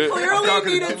clarify. But it- Clearly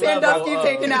needed Sandusky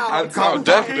taken out. Oh,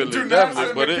 definitely, Do not definitely.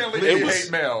 send But McKinley it any was.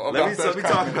 hate mail about Let me that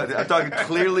talk about that. I'm talking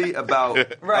clearly about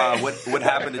what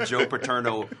happened to Joe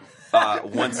Paterno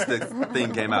once the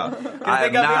thing came out. They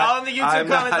got me all in the YouTube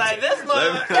comments like this.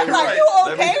 Are you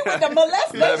okay with the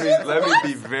molestation? Let me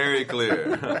be very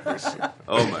clear.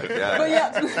 Oh my God. But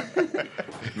yeah,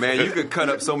 Man, you could cut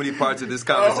up so many parts of this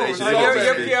conversation. Oh, It won't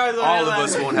your be- PR's on all of your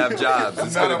us line. won't have jobs.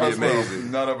 It's None going of to us be amazing.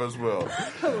 will. None of us will.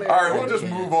 All right, we'll just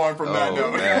move on from that Oh,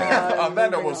 note. man. On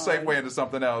that note, we'll Moving on. segue into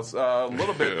something else. A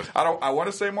little bit. I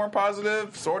want to say more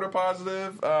positive, sort of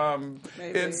positive.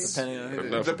 Maybe. It's Depending on who-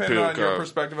 Enough depending appeal on your card.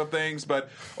 perspective of things. But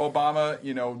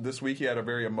Obama, this week he had a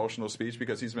very emotional speech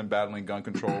because he's been battling gun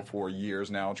control for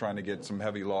years now, trying to get some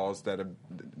heavy laws that have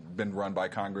been run by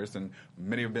Congress, and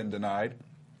many have been denied.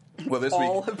 Well, this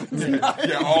all week, have been denied.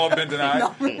 yeah, all have been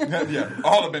denied. Yeah,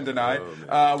 all have been denied.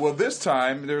 Well, this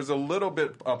time there's a little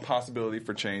bit of possibility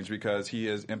for change because he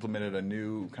has implemented a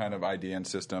new kind of idea and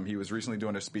system. He was recently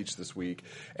doing a speech this week,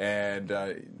 and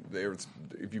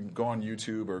if you go on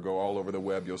YouTube or go all over the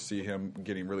web, you'll see him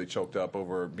getting really choked up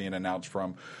over being announced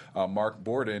from Mark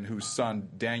Borden, whose son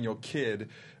Daniel,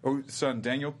 whose son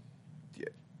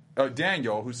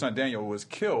Daniel was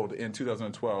killed in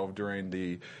 2012 during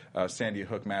the Sandy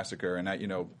Hook massacre, and that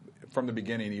from the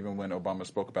beginning, even when Obama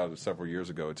spoke about it several years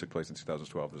ago, it took place in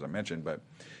 2012, as I mentioned, but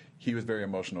he was very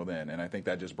emotional then, and I think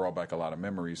that just brought back a lot of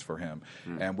memories for him.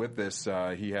 And with this,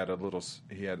 he had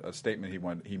a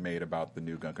statement he made about the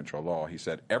new gun control law. He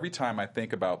said, "Every time I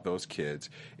think about those kids,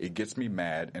 it gets me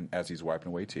mad," and as he's wiping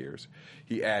away tears,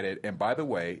 he added, "And by the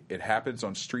way, it happens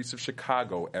on streets of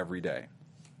Chicago every day."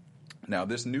 Now,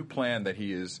 this new plan that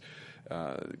he is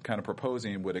kind of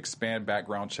proposing would expand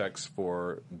background checks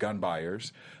for gun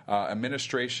buyers.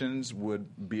 Administrations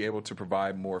would be able to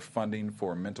provide more funding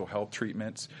for mental health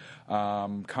treatments.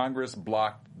 Congress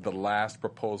blocked the last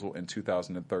proposal in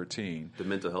 2013. The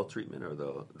mental health treatment or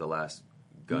the last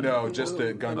gun? No, just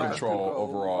the gun Gun control control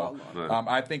overall. overall.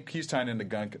 I think he's tying in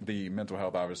the mental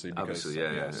health, obviously, because Obviously,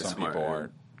 yeah, it's some smart, people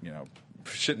yeah. aren't,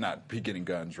 should not be getting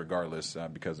guns regardless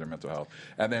because of their mental health.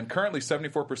 And then currently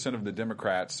 74% of the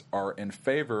Democrats are in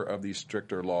favor of these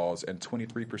stricter laws, and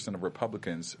 23% of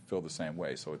Republicans feel the same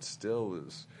way. So it still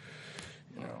is,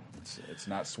 it's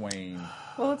not swaying.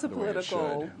 Well, it's a the way it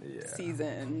political should. Yeah.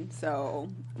 season, so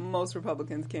most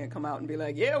Republicans can't come out and be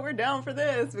like, "Yeah, we're down for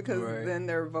this," because then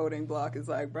their voting bloc is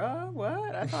like, "Bruh,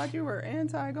 what? I thought you were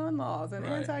anti-gun laws and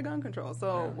Right. anti-gun control."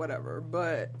 So whatever,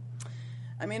 but.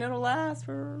 I mean, it'll last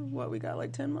for, we got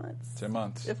like 10 months? 10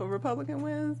 months. If a Republican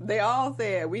wins. They all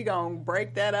said, we going to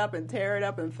break that up and tear it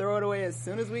up and throw it away as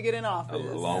soon as we get in office.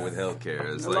 Along with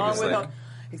healthcare.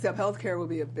 Except healthcare will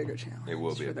be a bigger challenge. It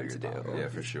will be for a them bigger to do. problem. Yeah,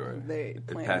 for sure. They It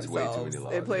plan passed way too themselves. many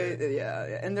laws, It played, yeah,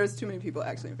 and there's too many people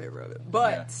actually in favor of it.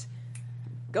 But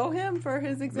Go him for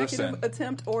his executive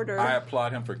attempt order. I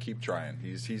applaud him for keep trying.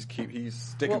 He's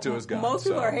sticking to his guns. Most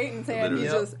people are hating, saying he's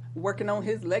Literally. just working on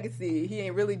his legacy. He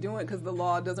ain't really doing it because the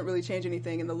law doesn't really change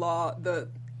anything. And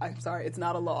it's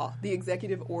not a law. The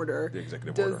executive order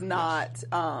does not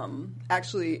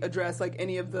actually address like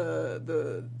any of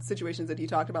the situations that he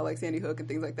talked about, like Sandy Hook and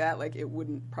things like that. Like it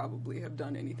wouldn't probably have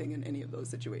done anything in any of those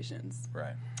situations.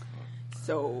 Right.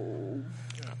 So.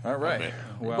 All right.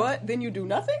 Well, But then you do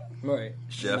nothing? Right.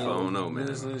 Chef, I don't know, man.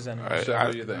 Lose anyway. Chef,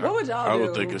 what do you think? What would y'all I do?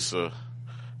 don't think it's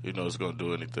it's going to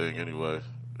do anything anyway.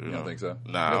 You don't think so?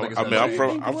 Nah, You don't think it's I mean, gonna I'm do from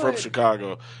anything? I'm What? from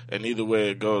Chicago, and either way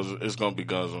it goes, it's going to be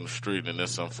guns on the street, and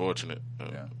that's unfortunate.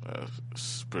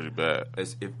 It's pretty bad.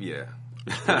 It's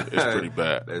pretty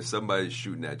bad. If somebody's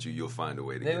shooting at you, you'll find a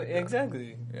way to get it done.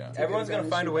 Exactly. Yeah. Everyone's going to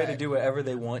find a way to do whatever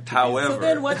they want to. However, So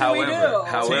then what do we do?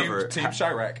 however, Team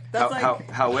Chirac. That's like,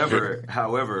 however,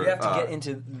 You have to get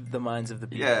into the minds of the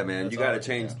people. yeah, man, That's you got to all.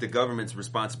 change. The government's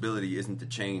responsibility isn't to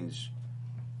change.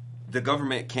 The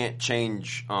government can't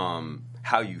change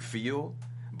how you feel,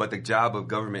 but the job of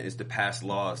government is to pass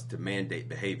laws to mandate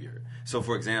behavior. So,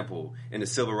 for example, in the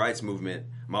civil rights movement,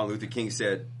 Martin Luther King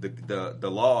said the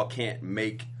law can't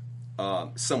make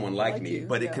someone like me, you,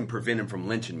 but yeah. it can prevent him from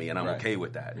lynching me, and I'm Right. okay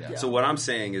with that. Yeah. So what I'm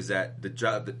saying is that the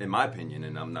job, in my opinion,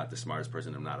 and I'm not the smartest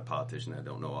person, I'm not a politician, I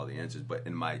don't know all the answers, but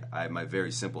in my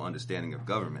very simple understanding of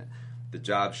government, the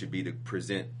job should be to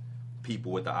present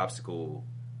people with the obstacle,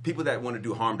 people that want to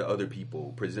do harm to other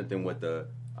people, present them with the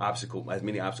obstacle, as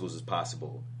many obstacles as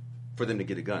possible for them to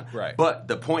get a gun. Right. But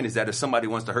the point is that if somebody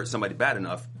wants to hurt somebody bad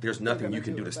enough, there's nothing gonna you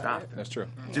can do do to about stop it. them. That's true.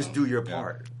 Just do your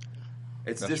part.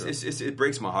 It's That's just true. it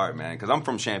breaks my heart, man, because I'm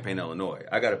from Champaign, Illinois.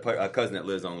 I got a cousin that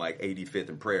lives on like 85th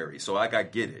and Prairie, so like I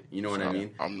get it. You know what I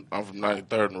mean? I'm from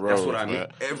 93rd and Rose. That's what I mean.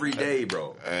 man. Every day,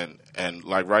 bro. And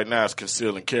like right now, it's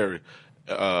conceal and carry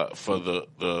for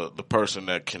the person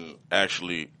that can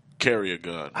actually carry a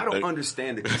gun. I don't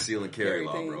understand the conceal and carry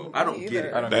law, Everything. bro. I don't Me get either.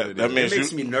 it. I don't get it That either. means It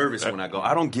makes me nervous when I go.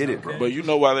 I don't get it, bro. But you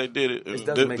know why they did it? It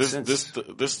doesn't make sense.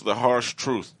 This is the harsh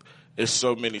truth. It's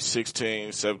so many 16,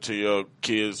 17-year-old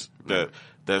kids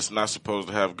that's not supposed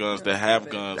to have guns, that have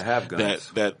guns, That have guns.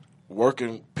 that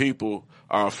working people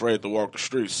are afraid to walk the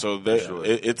streets. So Sure.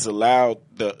 it's allowed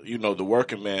the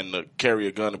working man to carry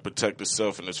a gun and protect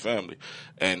himself and his family,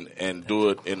 and do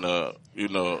it in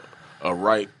a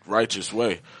righteous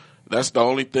way. That's the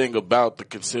only thing about the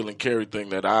conceal and carry thing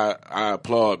that I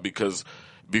applaud, because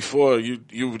before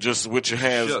you were just with your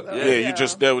hands, Shook. you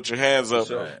just there with your hands up,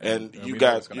 Sure. and And you we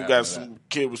know what's got gonna happen to some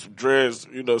kid with some dreads,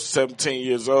 17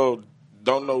 years old,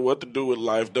 don't know what to do with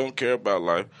life, don't care about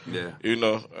life, Yeah. and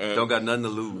Don't got nothing to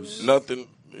lose. nothing,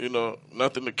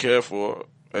 nothing to care for.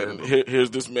 And here's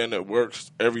this man that works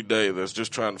every day that's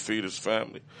just trying to feed his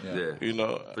family. Yeah.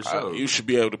 For sure. You should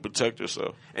be able to protect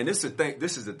yourself. And this is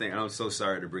the thing. I'm so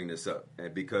sorry to bring this up,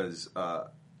 because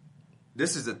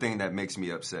this is the thing that makes me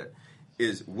upset.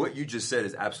 Is what you just said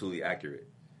is absolutely accurate.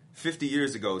 50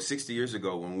 years ago, 60 years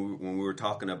ago, when we were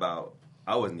talking about,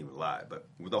 I wasn't even alive, but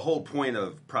the whole point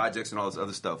of projects and all this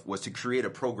other stuff was to create a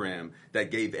program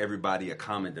that gave everybody a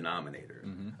common denominator,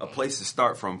 a place to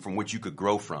start from which you could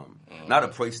grow from, not a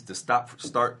place to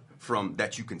start from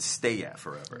that you can stay at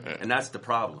forever. And that's the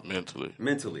problem.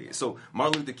 Mentally. So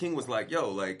Martin Luther King was like,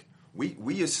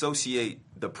 we associate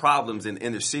the problems in the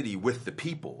inner city with the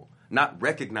people, not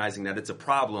recognizing that it's a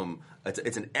problem.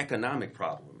 It's an economic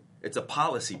problem. It's a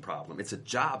policy problem. It's a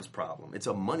jobs problem. It's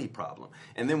a money problem.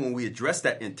 And then when we address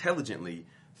that intelligently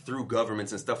through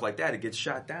governments and stuff like that, it gets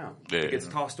shot down. Yeah. It gets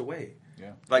tossed away. Yeah.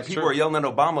 Like That's people true. are yelling at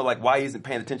Obama, like, why he isn't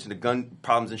paying attention to gun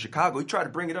problems in Chicago. He tried to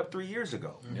bring it up 3 years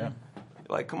ago. Yeah.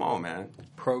 Like, come on, man.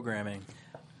 Programming.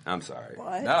 I'm sorry.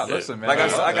 What? No, listen, man. Like I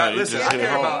just hit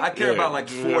home. I care about like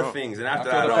Yeah. 4 things, and after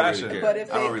I feel that, the I don't passion. really care. But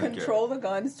if I don't they really control the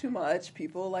guns too much,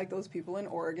 people like those people in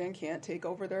Oregon can't take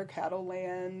over their cattle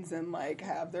lands and like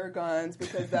have their guns,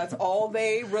 because that's all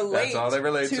they relate. That's all they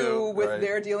relate to, with right.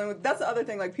 their dealing with. That's the other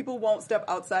thing. Like people won't step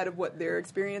outside of what their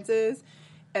experience is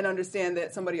and understand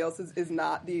that somebody else's is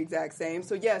not the exact same.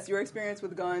 So yes, your experience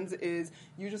with guns is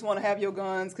you just want to have your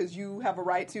guns because you have a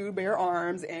right to bear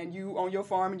arms, and you own your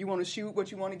farm and you want to shoot what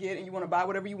you want to get, and you want to buy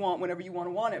whatever you want whenever you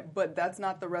want it. But that's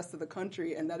not the rest of the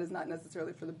country, and that is not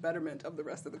necessarily for the betterment of the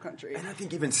rest of the country. And I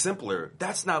think even simpler,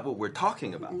 that's not what we're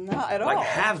talking about. Not at Like, all.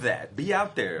 have that. Be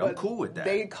out there. I'm But cool with that.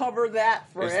 They cover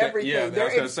that for It's the- everything. yeah, I Their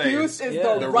was gonna say, excuse is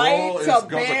yeah. the The right rule to goes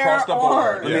bear across the board.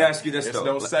 arms. Let me ask you this, It's though.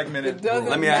 no segmented. It doesn't rule.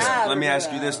 Let me matter ask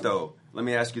to you them. this, though. let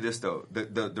me ask you this though: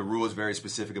 the rule is very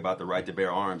specific about the right to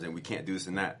bear arms, and we can't do this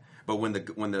and that. But when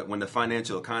the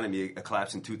financial economy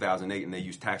collapsed in 2008, and they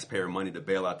used taxpayer money to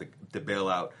bail out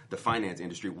the finance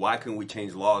industry, why couldn't we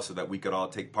change laws so that we could all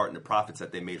take part in the profits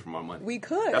that they made from our money? We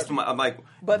could. That's what I'm like.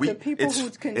 But the people who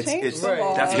can change the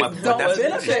laws don't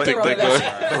benefit from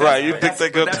that. Right, you think they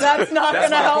could? That's not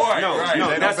going to help.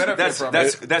 No,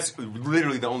 that's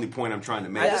literally the only point I'm trying to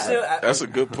make. That's a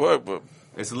good point, but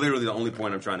it's literally the only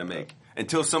point I'm trying to make.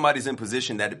 Until somebody's in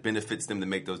position that it benefits them to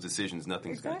make those decisions,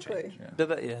 nothing's going to change.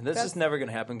 This is never going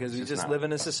to happen because we just live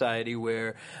in a society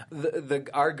where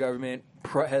our government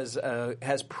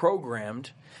has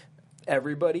programmed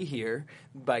everybody here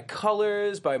by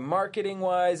colors, by marketing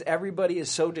wise. Everybody is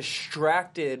so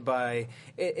distracted by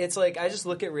it's like I just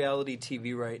look at reality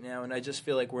TV right now and I just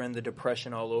feel like we're in the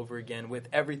Depression all over again with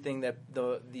everything that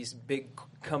these big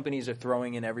companies are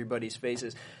throwing in everybody's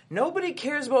faces. Nobody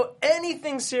cares about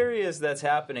anything serious that's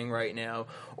happening right now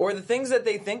or the things that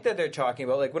they think that they're talking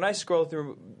about. Like when I scroll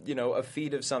through, a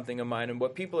feed of something of mine and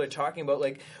what people are talking about,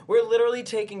 like we're literally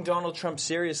taking Donald Trump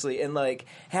seriously and like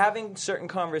having certain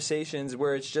conversations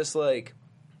where it's just like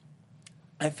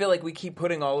I feel like we keep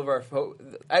putting all of our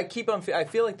I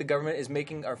feel like the government is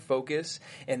making our focus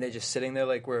and they're just sitting there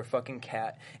like we're a fucking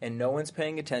cat and no one's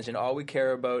paying attention. All we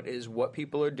care about is what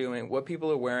people are doing, what people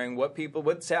are wearing,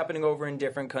 what's happening over in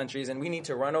different countries, and we need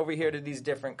to run over here to these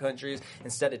different countries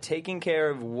instead of taking care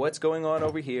of what's going on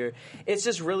over here. It's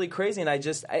just really crazy,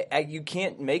 and you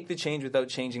can't make the change without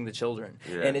changing the children.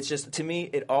 Yeah. And it's just, to me,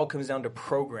 it all comes down to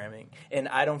programming, and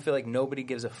I don't feel like nobody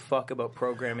gives a fuck about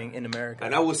programming in America.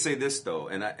 And I will say this though.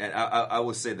 And I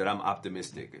will say that I'm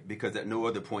optimistic because at no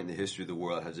other point in the history of the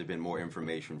world has there been more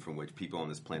information from which people on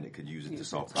this planet could use it to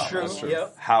solve problems. True.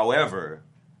 Yep. However,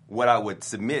 what I would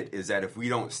submit is that if we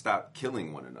don't stop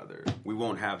killing one another, we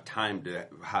won't have time to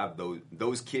have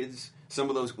those kids. Some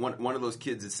of those one of those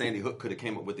kids at Sandy Hook could have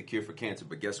came up with the cure for cancer,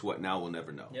 but guess what? Now we'll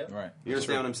never know. Yep. Right. You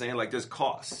understand what I'm saying? Like there's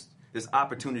costs. There's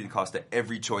opportunity cost to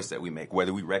every choice that we make,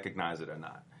 whether we recognize it or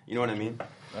not. You know what I mean?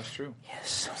 That's true.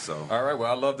 Yes. So, all right. Well,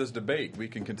 I love this debate. We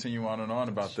can continue on and on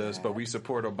about this, but we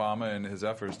support Obama and his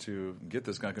efforts to get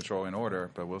this gun control in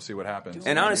order. But we'll see what happens.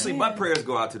 And honestly, my prayers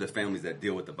go out to the families that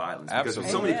deal with the violence. Absolutely.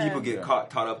 Because so many people get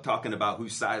caught up talking about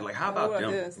whose side. Like, how about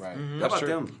them? This? Right. Mm-hmm. How That's about true.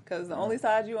 them? Because the only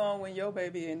side you on when your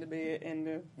baby in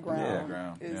the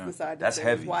ground is the side that That's says,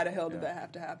 heavy. why the hell did that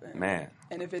have to happen? Man.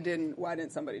 And if it didn't, why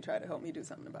didn't somebody try to help me do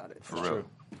something about it? For real. True.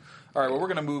 All right, well, we're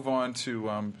going to move on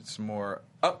to some more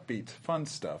upbeat, fun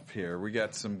stuff here. We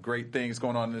got some great things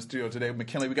going on in the studio today.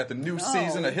 McKinley, we got the new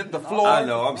season of Hit the Floor. I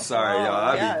know. I'm sorry,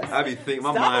 y'all. I be thinking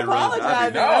my mind runs.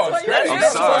 It's great.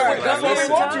 I'm sorry. That's what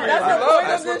we want you. That's the point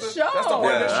of this show. That's the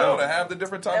point of this show, to have the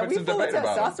different topics and debate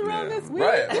about them. testosterone this week.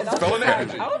 Right. It's filling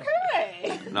energy.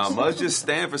 Okay. No, must just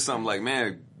stand for something. Like,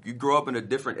 man, you grow up in a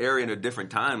different area in a different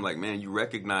time. Like, man, you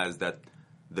recognize that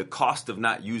the cost of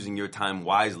not using your time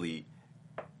wisely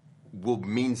will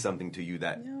mean something to you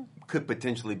that could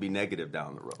potentially be negative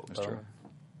down the road. That's true.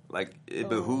 Like, it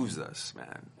behooves us,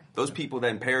 man. Those people that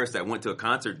in Paris that went to a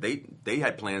concert, they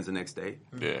had plans the next day.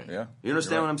 Yeah. You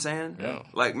understand what I'm saying? Yeah.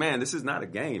 Like, man, this is not a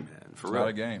game, man. For It's real. not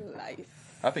a game. Life.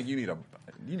 I think you need a blog,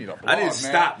 I need to man.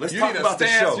 stop. Let's you talk need about the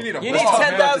stance. show. You need a You blog, need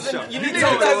man. 10,000. You need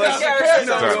 10,000 characters.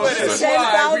 characters.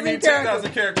 10,000 We need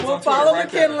 10,000 characters. We'll on Twitter follow right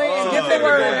there. McKinley and get the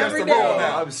word every day.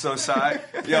 I'm so sorry.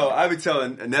 Yo, I be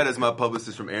telling Netta's my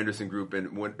publicist from Anderson Group,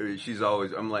 and when she's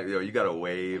always, I'm like, yo, you got to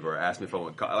wave or ask me if I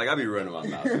want to call. Like, I be running my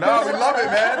mouth. No, we love it,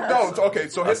 man. No, okay.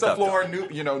 So Hit the That's Floor,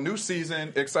 new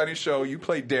season, exciting show. You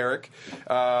play Derek,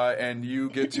 and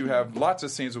you get to have lots of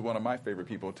scenes with one of my favorite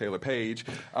people, Taylor Page.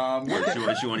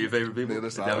 She one of your favorite people?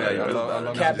 Listen, Is that how you feel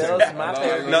about her? Cat Bell's my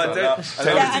favorite.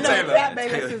 I know that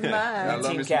baby is mine. I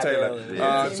love Team Mr. Cat Taylor.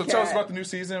 Bell. So tell us about the new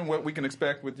season, what we can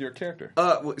expect with your character.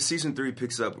 Well, season 3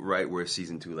 picks up right where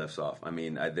season 2 left off. I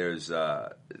mean, there's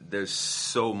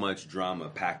so much drama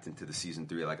packed into the season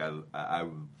 3. Like, I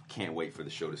can't wait for the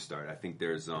show to start. I think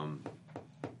there's going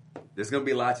to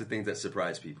be lots of things that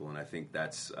surprise people, and I think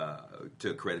that's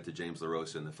to credit to James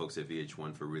LaRosa and the folks at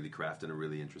VH1 for really crafting a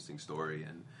really interesting story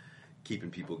and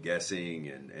keeping people guessing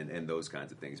and those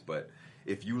kinds of things. But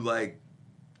if you like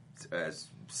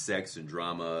sex and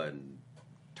drama and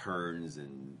turns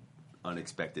and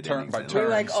unexpected endings, by and turn. We're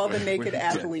like all the naked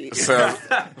athletes. So,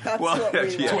 That's what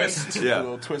we like. Twist. Yeah. A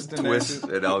little twist in twists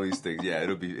there. and all these things. Yeah,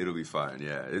 it'll be fine.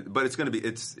 Yeah, but it's gonna be.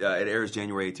 It airs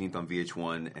January 18th on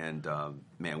VH1, and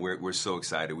man, we're so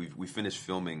excited. We finished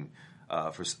filming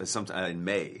for sometime in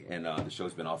May, and the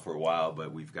show's been off for a while,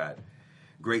 but we've got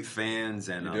great fans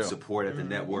and support at the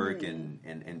network,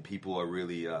 and people are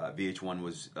really VH1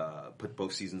 was put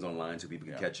both seasons online so people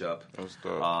can catch up.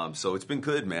 So it's been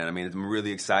good, man. I mean, I'm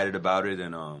really excited about it,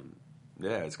 and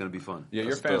yeah, it's gonna be fun. Yeah,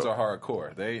 your fans are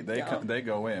hardcore. They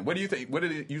go in. What do you think? What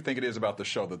do you think it is about the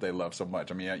show that they love so much?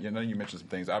 I mean, you mentioned some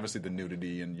things. Obviously, the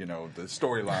nudity and the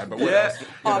storyline. But what else?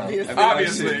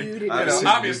 Obviously,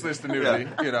 it's the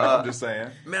nudity. I'm just saying.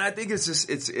 Man, I think it's just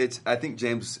it's. I think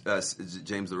James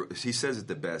he says it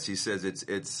the best. He says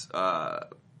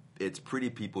it's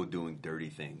pretty people doing dirty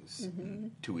things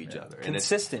to each other, and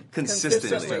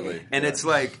consistently. And it's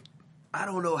like, I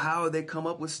don't know how they come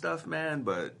up with stuff, man,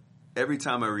 but every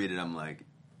time I read it, I'm like,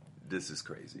 this is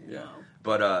crazy. Yeah.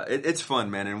 But it's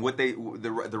fun, man. And what the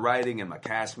writing and my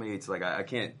castmates, like I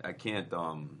can't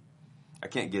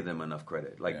give them enough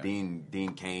credit. Like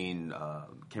Dean Cain,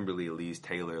 Kimberly Elise,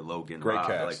 Taylor, Logan, great Rob.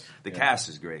 cast. Like the cast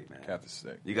is great, man. Cast is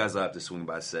sick. You guys will have to swing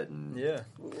by set and see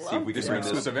if we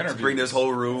can bring this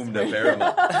whole room to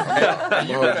Paramount.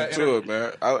 To it,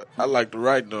 man. I like the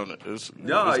writing on it. It's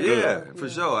good. For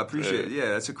sure. I appreciate it.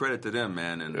 Yeah, that's a credit to them,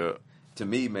 man. And to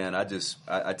me, man,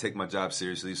 I take my job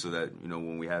seriously so that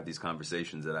when we have these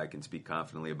conversations that I can speak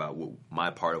confidently about my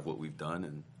part of what we've done,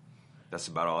 and that's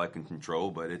about all I can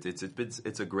control. But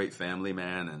it's a great family,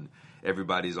 man, and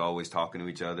everybody's always talking to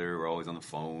each other. We're always on the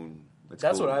phone.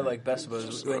 That's cool, what I like best about it,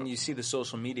 is when you see the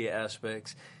social media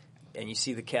aspects and you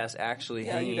see the cast actually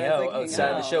hanging out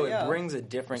outside of the show. It brings a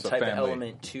different type of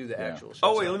element to the actual show.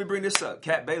 Oh, wait, let me bring this up.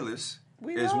 Kat Bayless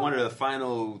is one of the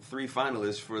final 3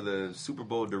 finalists for the Super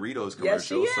Bowl Doritos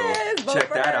commercial. Yes, so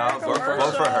check that out. Vote for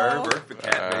her. Vote for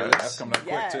Kat Bayless. That's coming up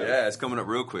quick, too. Yeah, it's coming up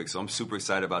real quick. So I'm super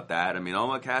excited about that. I mean, all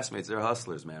my castmates, they're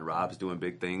hustlers, man. Rob's doing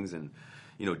big things, and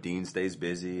Dean stays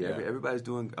busy. Yeah. Everybody's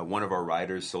doing. One of our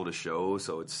writers sold a show,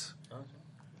 so it's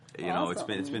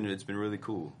it's been really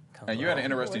cool. And you had an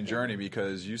interesting journey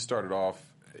because you started off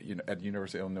at the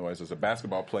University of Illinois as a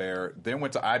basketball player, then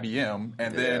went to IBM,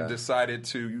 and then decided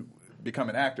to become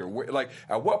an actor. Like,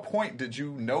 at what point did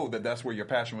you know that that's where your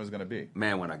passion was going to be?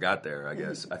 Man, when I got there, I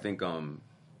guess. I think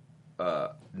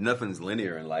nothing's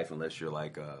linear in life unless you're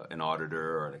like an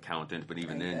auditor or an accountant, but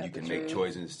even then you can make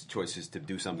choices to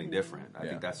do something different. I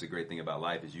think that's the great thing about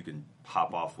life, is you can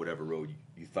hop off whatever road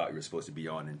you thought you were supposed to be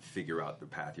on and figure out the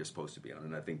path you're supposed to be on.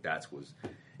 And I think I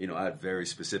had a very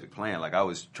specific plan. Like, I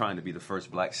was trying to be the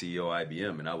first black CEO of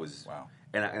IBM, and I was... Wow.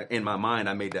 And in my mind,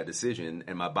 I made that decision,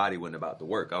 and my body wasn't about to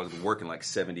work. I was working like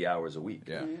 70 hours a week.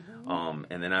 Yeah. And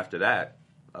then after that,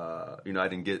 I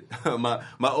didn't get my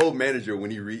old manager,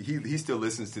 when he still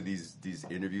listens to these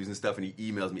interviews and stuff, and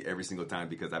he emails me every single time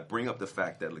because I bring up the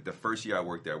fact that, like, the first year I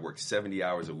worked there, I worked 70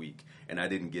 hours a week, and I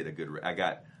didn't get I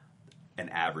got an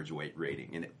average weight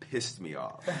rating, and it pissed me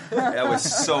off. I was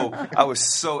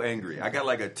so angry. I got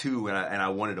like a 2, and I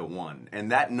wanted a 1,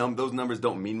 and those numbers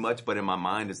don't mean much, but in my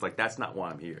mind, it's like, that's not why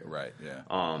I'm here. Right. Yeah.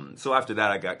 So after that,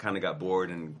 I got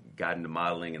bored and got into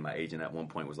modeling, and my agent at one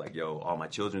point was like, "Yo, all my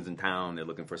children's in town. They're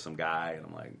looking for some guy," and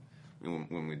I'm like,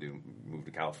 when we do move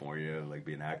to California, like,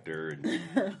 be an actor and eat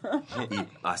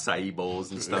acai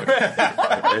bowls and stuff.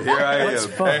 And here I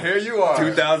am. And here you are.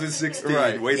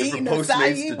 2016, waiting for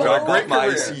Postmates to drop off my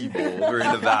acai bowl. We're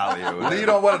in the valley. Lead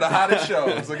on one of the hottest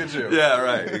shows. Look at you. Yeah,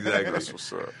 right. Exactly. That's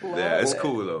what's up. Yeah, it's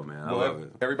cool though, man. I love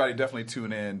it. Everybody definitely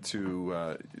tune in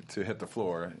to Hit the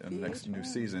Floor in the next new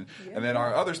season. And then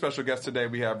our other special guest today,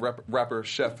 we have rapper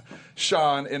Chef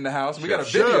Sean in the house. We got a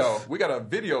video. We got a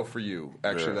video for you,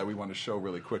 actually, that we want to show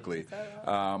really quickly.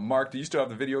 Mark, do you still have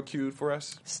the video queued for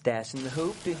us? Stash in the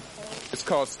Hoopty. It's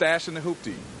called Stash in the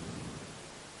Hoopty.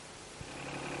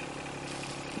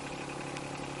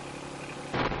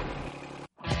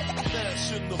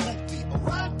 Stash in the Hoopty.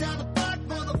 Ride down the block,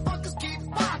 motherfuckers keep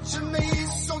watching me,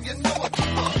 so you know what the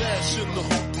fuck. Stash in the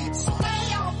Hoopty.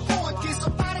 Stay on point, in case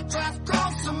somebody drives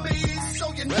close to me,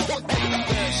 so you know what the fuck.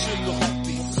 Stash in the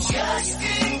Hoopty. Just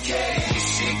in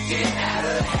case shit get out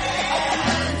of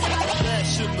hand.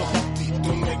 Stash in the Hoopty.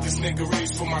 Don't make this nigga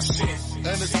reach for my shit.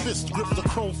 And his fist grip the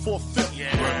chrome 4/5. Yeah.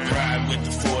 Ride with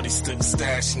the 40, stick a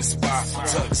stash in the spot.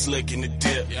 Tuck slick in the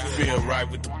dip. Feel right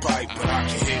with the pipe, but I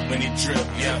can hit when it drip.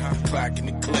 Yeah, clack in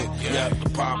the click. Yeah, the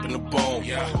pop in the boom.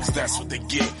 Cause that's what they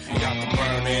get. Got the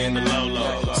burner and the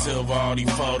Lolo. Silver all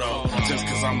these photos. Just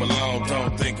cause I'm alone,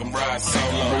 don't think I'm riding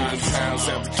solo. Moving towns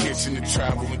out the kitchen to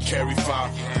travel and carry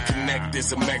fire. Connect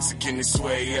this a Mexican this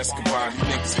way. Escobar, these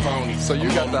niggas phony. So you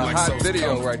got the hot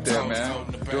video right there,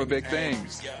 man. Doing big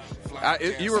things.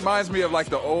 It reminds me of like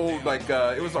the old, like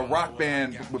it was a rock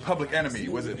band with Public Enemy.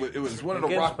 It was one of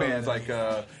the rock bands like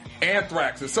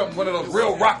Anthrax or something. One of those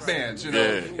real rock bands. You know,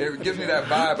 it gives me that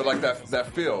vibe of like that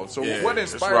feel. So what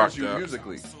inspires you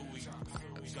musically?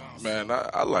 Man,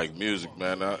 I like music,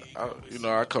 man.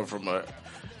 I come from an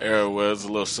era where there's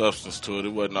a little substance to it. It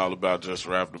wasn't all about just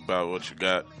rapping about what you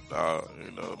got.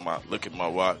 Look at my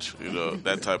watch.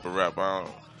 That type of rap.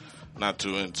 Not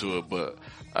too into it, but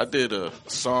I did a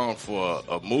song for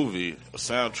a movie, a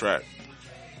soundtrack,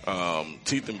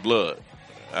 Teeth and Blood.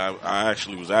 I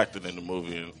actually was acting in the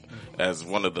movie as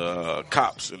one of the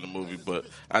cops in the movie, but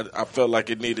I felt like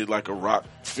it needed like a rock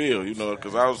feel,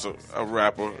 because I was a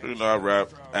rapper, I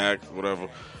rap, act, whatever.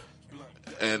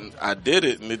 And I did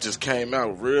it, and it just came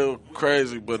out real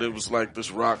crazy, but it was like this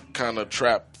rock kind of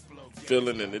trap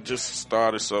feeling, and it just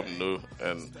started something new.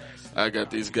 And I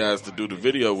got these guys to do the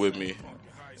video with me,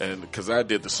 and because I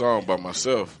did the song by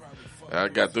myself, I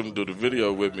got them to do the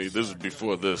video with me. This was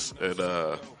before this, and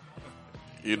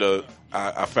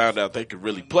I found out they could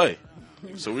really play.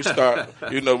 So we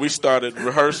started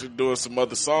rehearsing, doing some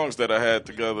other songs that I had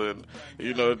together, and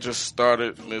it just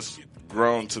started, and it's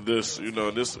grown to this.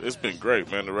 It's been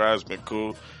great, man. The ride's been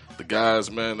cool. The guys,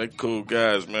 man, they cool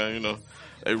guys, man.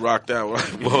 They rocked out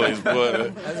white boys,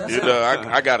 but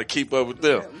I got to keep up with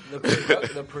them.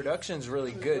 The production's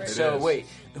really good. Wait,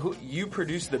 you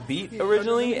produced the beat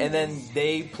originally, and then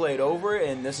they played over it,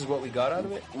 and this is what we got out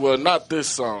of it? Well, not this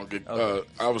song.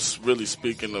 I was really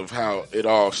speaking of how it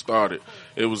all started.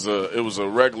 It was a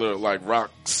regular like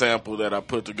rock sample that I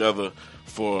put together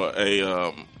for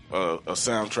a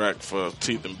soundtrack for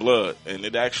Teeth and Blood, and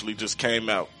it actually just came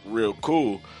out real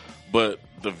cool. But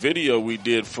the video we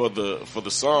did for the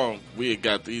song, we had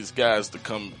got these guys to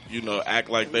come, act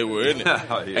like they were in it.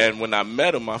 And when I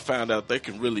met them, I found out they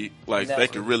can really play.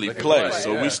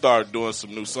 So we started doing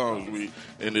some new songs. We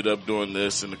ended up doing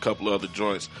this and a couple of other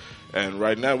joints. And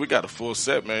right now we got a full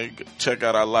set, man. You can check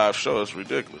out our live show. It's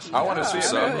ridiculous. I want to see it.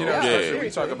 Especially we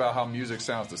talk about how music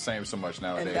sounds the same so much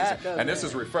nowadays, and this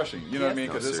is refreshing. You know what I mean?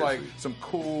 Because it's like some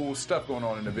cool stuff going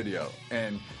on in the video,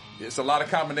 and it's a lot of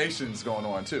combinations going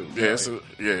on too. Yeah,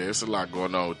 it's a lot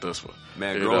going on with this one.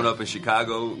 Man, growing up in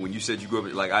Chicago, when you said you grew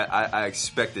up, like I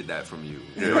expected that from you.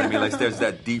 You know what I mean? Like there's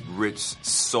that deep, rich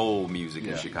soul music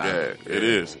in Chicago. Yeah, it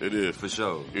is for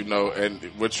sure. And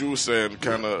what you were saying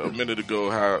kind of a minute ago,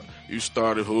 how you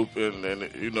started hooping, and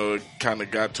it kind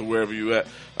of got to wherever you at.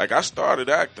 Like I started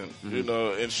acting,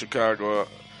 in Chicago.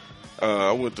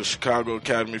 I went to Chicago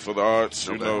Academy for the Arts,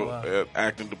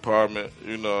 acting department.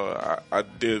 I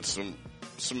did some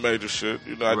major shit.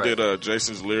 I did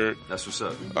Jason's Lyric. That's what's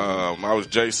up. I was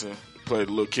Jason. Played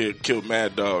a little kid, killed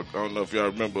Mad Dog. I don't know if y'all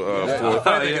remember.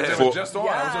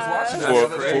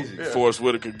 Forrest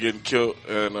Whitaker getting killed,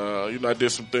 and I did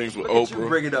some things with Oprah. You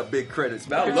bringing up big credits,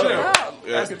 man.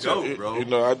 That's dope,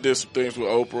 bro. I did some things with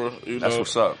Oprah. That's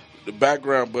what's up. The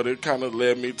background, but it kind of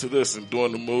led me to this, and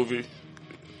doing the movie.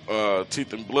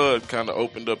 Teeth and Blood kind of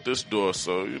opened up this door,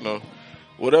 so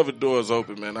whatever door is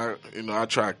open, man, I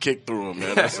try to kick through them,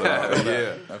 man. That's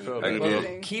I feel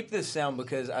that. Keep this sound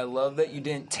because I love that you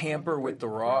didn't tamper with the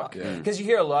rock. Because you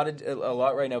hear a lot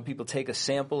right now. People take a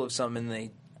sample of something and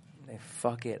they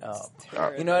fuck it up.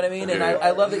 You know what I mean? And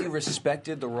I love that you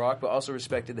respected the rock, but also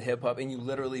respected the hip hop, and you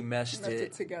literally meshed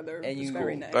it together. And you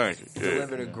very nice. Thank you.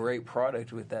 Delivered a great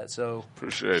product with that. So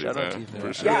appreciate it, man.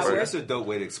 That's a dope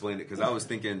way to explain it, because I was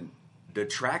thinking the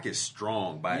track is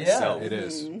strong by itself. It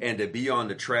is. And to be on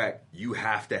the track, you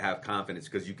have to have confidence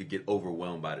because you could get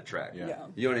overwhelmed by the track. Yeah.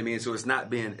 You know what I mean? So it's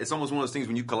almost one of those things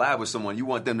when you collab with someone, you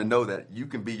want them to know that you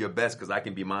can be your best because I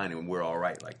can be mine and we're all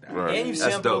right like that. Right. And you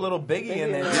sample a little Biggie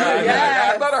in there.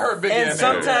 I thought I heard Biggie in there. And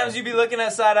sometimes you be looking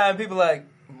at side eye and people like,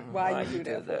 why you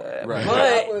do that? Right. But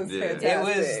that was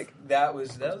fantastic. That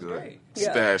was great.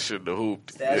 Stash in the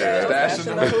hoop. Stash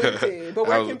in the hoop. But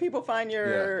where can people find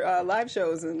your live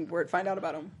shows and find out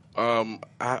about them?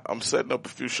 I'm setting up a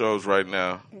few shows right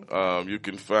now. You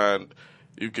can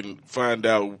find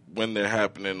out when they're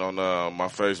happening on my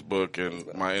Facebook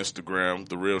and my Instagram,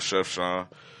 The Real Chef Sean,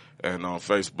 and on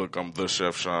Facebook I'm The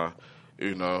Chef Sean.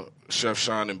 Chef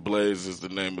Sean and Blaze is the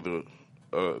name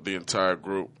of the entire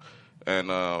group.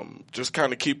 And just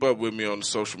kind of keep up with me on the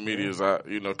social medias,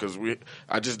 because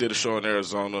I just did a show in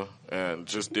Arizona and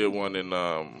just did one in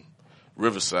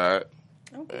Riverside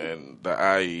and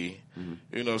the IE.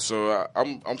 So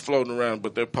I'm floating around,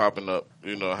 but they're popping up.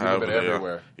 However they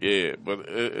everywhere. Are. Yeah, but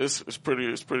it's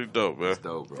pretty dope, man. It's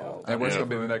dope, bro. And what's gonna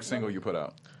be the next single you put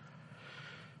out?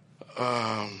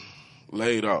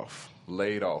 Laid Off.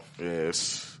 Laid Off. Yeah,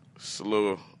 it's a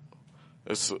little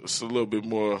bit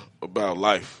more about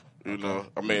life.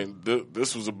 I mean,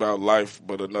 this was about life,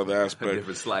 but another aspect. A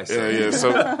different slice. Yeah.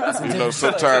 So,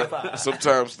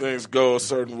 sometimes things go a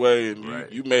certain way,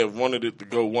 and you may have wanted it to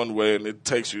go one way, and it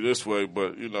takes you this way.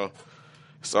 But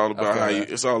It's all about how you.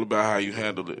 It's all about how you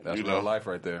handle it. That's you real know, life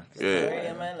right there.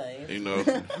 Yeah. You know,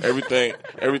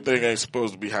 everything ain't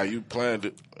supposed to be how you planned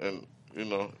it, and you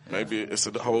know, maybe it's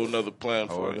a whole nother plan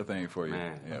Whole for other you. thing for you.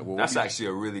 Man, Yeah, well, that's actually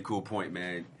a really cool point,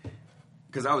 man.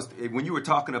 Because when you were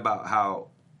talking about how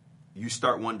you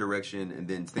start one direction and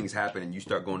then things happen and you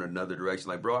start going in another direction,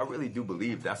 like, bro, I really do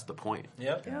believe that's the point.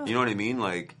 Yep. Yeah. You know what I mean?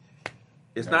 Like,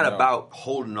 it's not about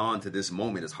holding on to this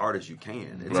moment as hard as you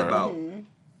can. It's Right. about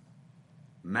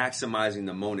maximizing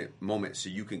the moment so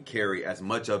you can carry as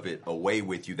much of it away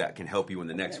with you that can help you in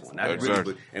the next one. That's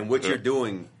Exactly. really, and what Yeah. you're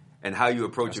doing and how you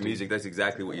approach your music, that's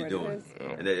exactly what you're doing.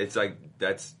 What And it's like,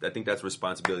 I think that's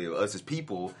responsibility of us as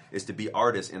people, is to be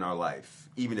artists in our life,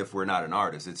 even if we're not an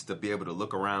artist. It's to be able to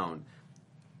look around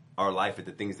our life at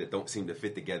the things that don't seem to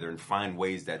fit together and find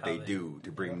ways that they do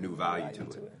to bring new value to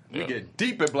it. We get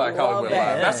deep at Black Love Hollywood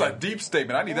that. Live. That's a deep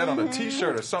statement. I need that on a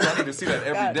T-shirt or something. I need to see that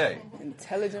every God, day.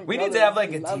 Intelligent. We need to brothers. have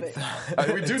like a Love deep it.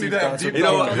 thought. We do need to have deep. You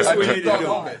know what? thought. This is what we Deep need to thought do.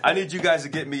 moment. I need you guys to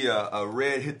get me a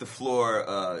red hit the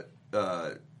floor,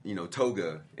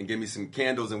 toga, and give me some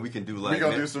candles, and we can do We like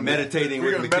gonna do some meditating we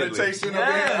with gonna McKinley. meditation over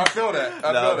here. I feel that.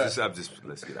 I No, feel that. I'm just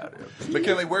let's get out of here.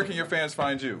 McKinley, where can your fans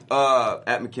find you?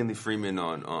 At McKinley Freeman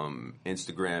on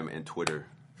Instagram and Twitter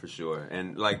for sure.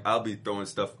 And like I'll be throwing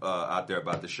stuff out there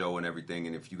about the show and everything.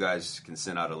 And if you guys can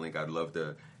send out a link, I'd love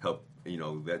to help.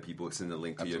 Let people send a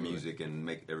link to your music and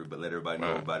let everybody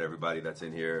know about everybody that's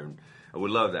in here. And I would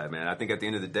love that, man. I think at the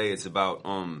end of the day, it's about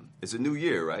it's a new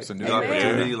year, right? It's a new New year.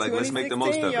 opportunity. Like let's make the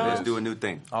most of it. 2016, Let's do a new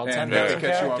thing. All And 10 they can different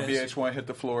catch you on characters. VH1 Hit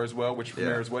the Floor as well, which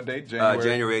premieres what date?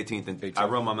 January 18th. And 18th. I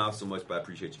run my mouth so much, but I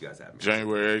appreciate you guys having me.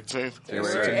 January 18th.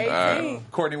 January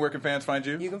 18th. Courtney, where can fans find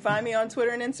you? You can find me on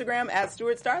Twitter and Instagram at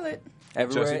Stuart Starlet.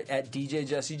 Everywhere Jesse? at DJ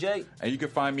Jesse J. And you can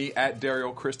find me at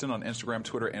Daryl Kristen on Instagram,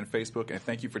 Twitter, and Facebook. And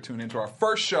thank you for tuning into our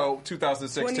first show,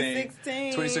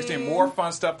 2016. More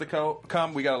fun stuff to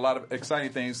come. We got a lot of exciting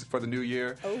things for the new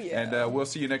year. Oh, yeah. And we'll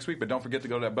see you next week. But don't forget to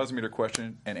go to that buzzer meter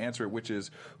question and answer it, which is,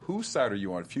 whose side are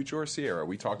you on, Future or Sierra?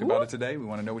 We talked about it today. We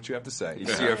want to know what you have to say. You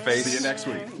see her face? See you next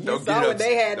week. You saw what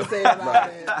they had to say about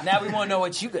it. Now we want to know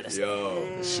what you gonna say.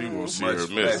 Yo, She will see much. her I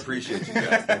miss. appreciate you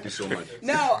guys. Thank you so much.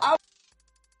 No,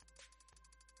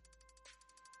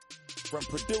 From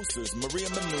producers Maria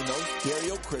Menounos,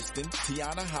 Dario Kristen,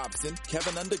 Tiana Hobson,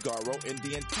 Kevin Undergaro, and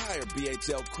the entire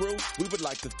BHL crew, we would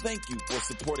like to thank you for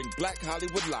supporting Black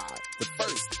Hollywood Live, the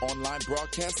first online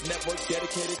broadcast network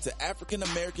dedicated to African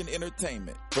American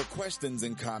entertainment. For questions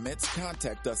and comments,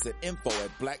 contact us at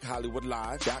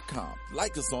info@blackhollywoodlive.com.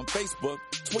 Like us on Facebook,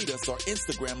 tweet us, or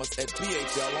Instagram us at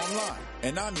BHL Online.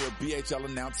 And I'm your BHL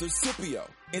announcer, Scipio.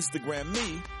 Instagram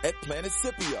me at Planet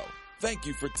Scipio. Thank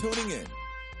you for tuning in.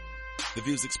 The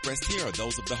views expressed here are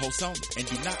those of the host only and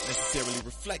do not necessarily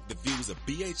reflect the views of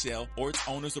BHL or its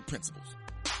owners or principals.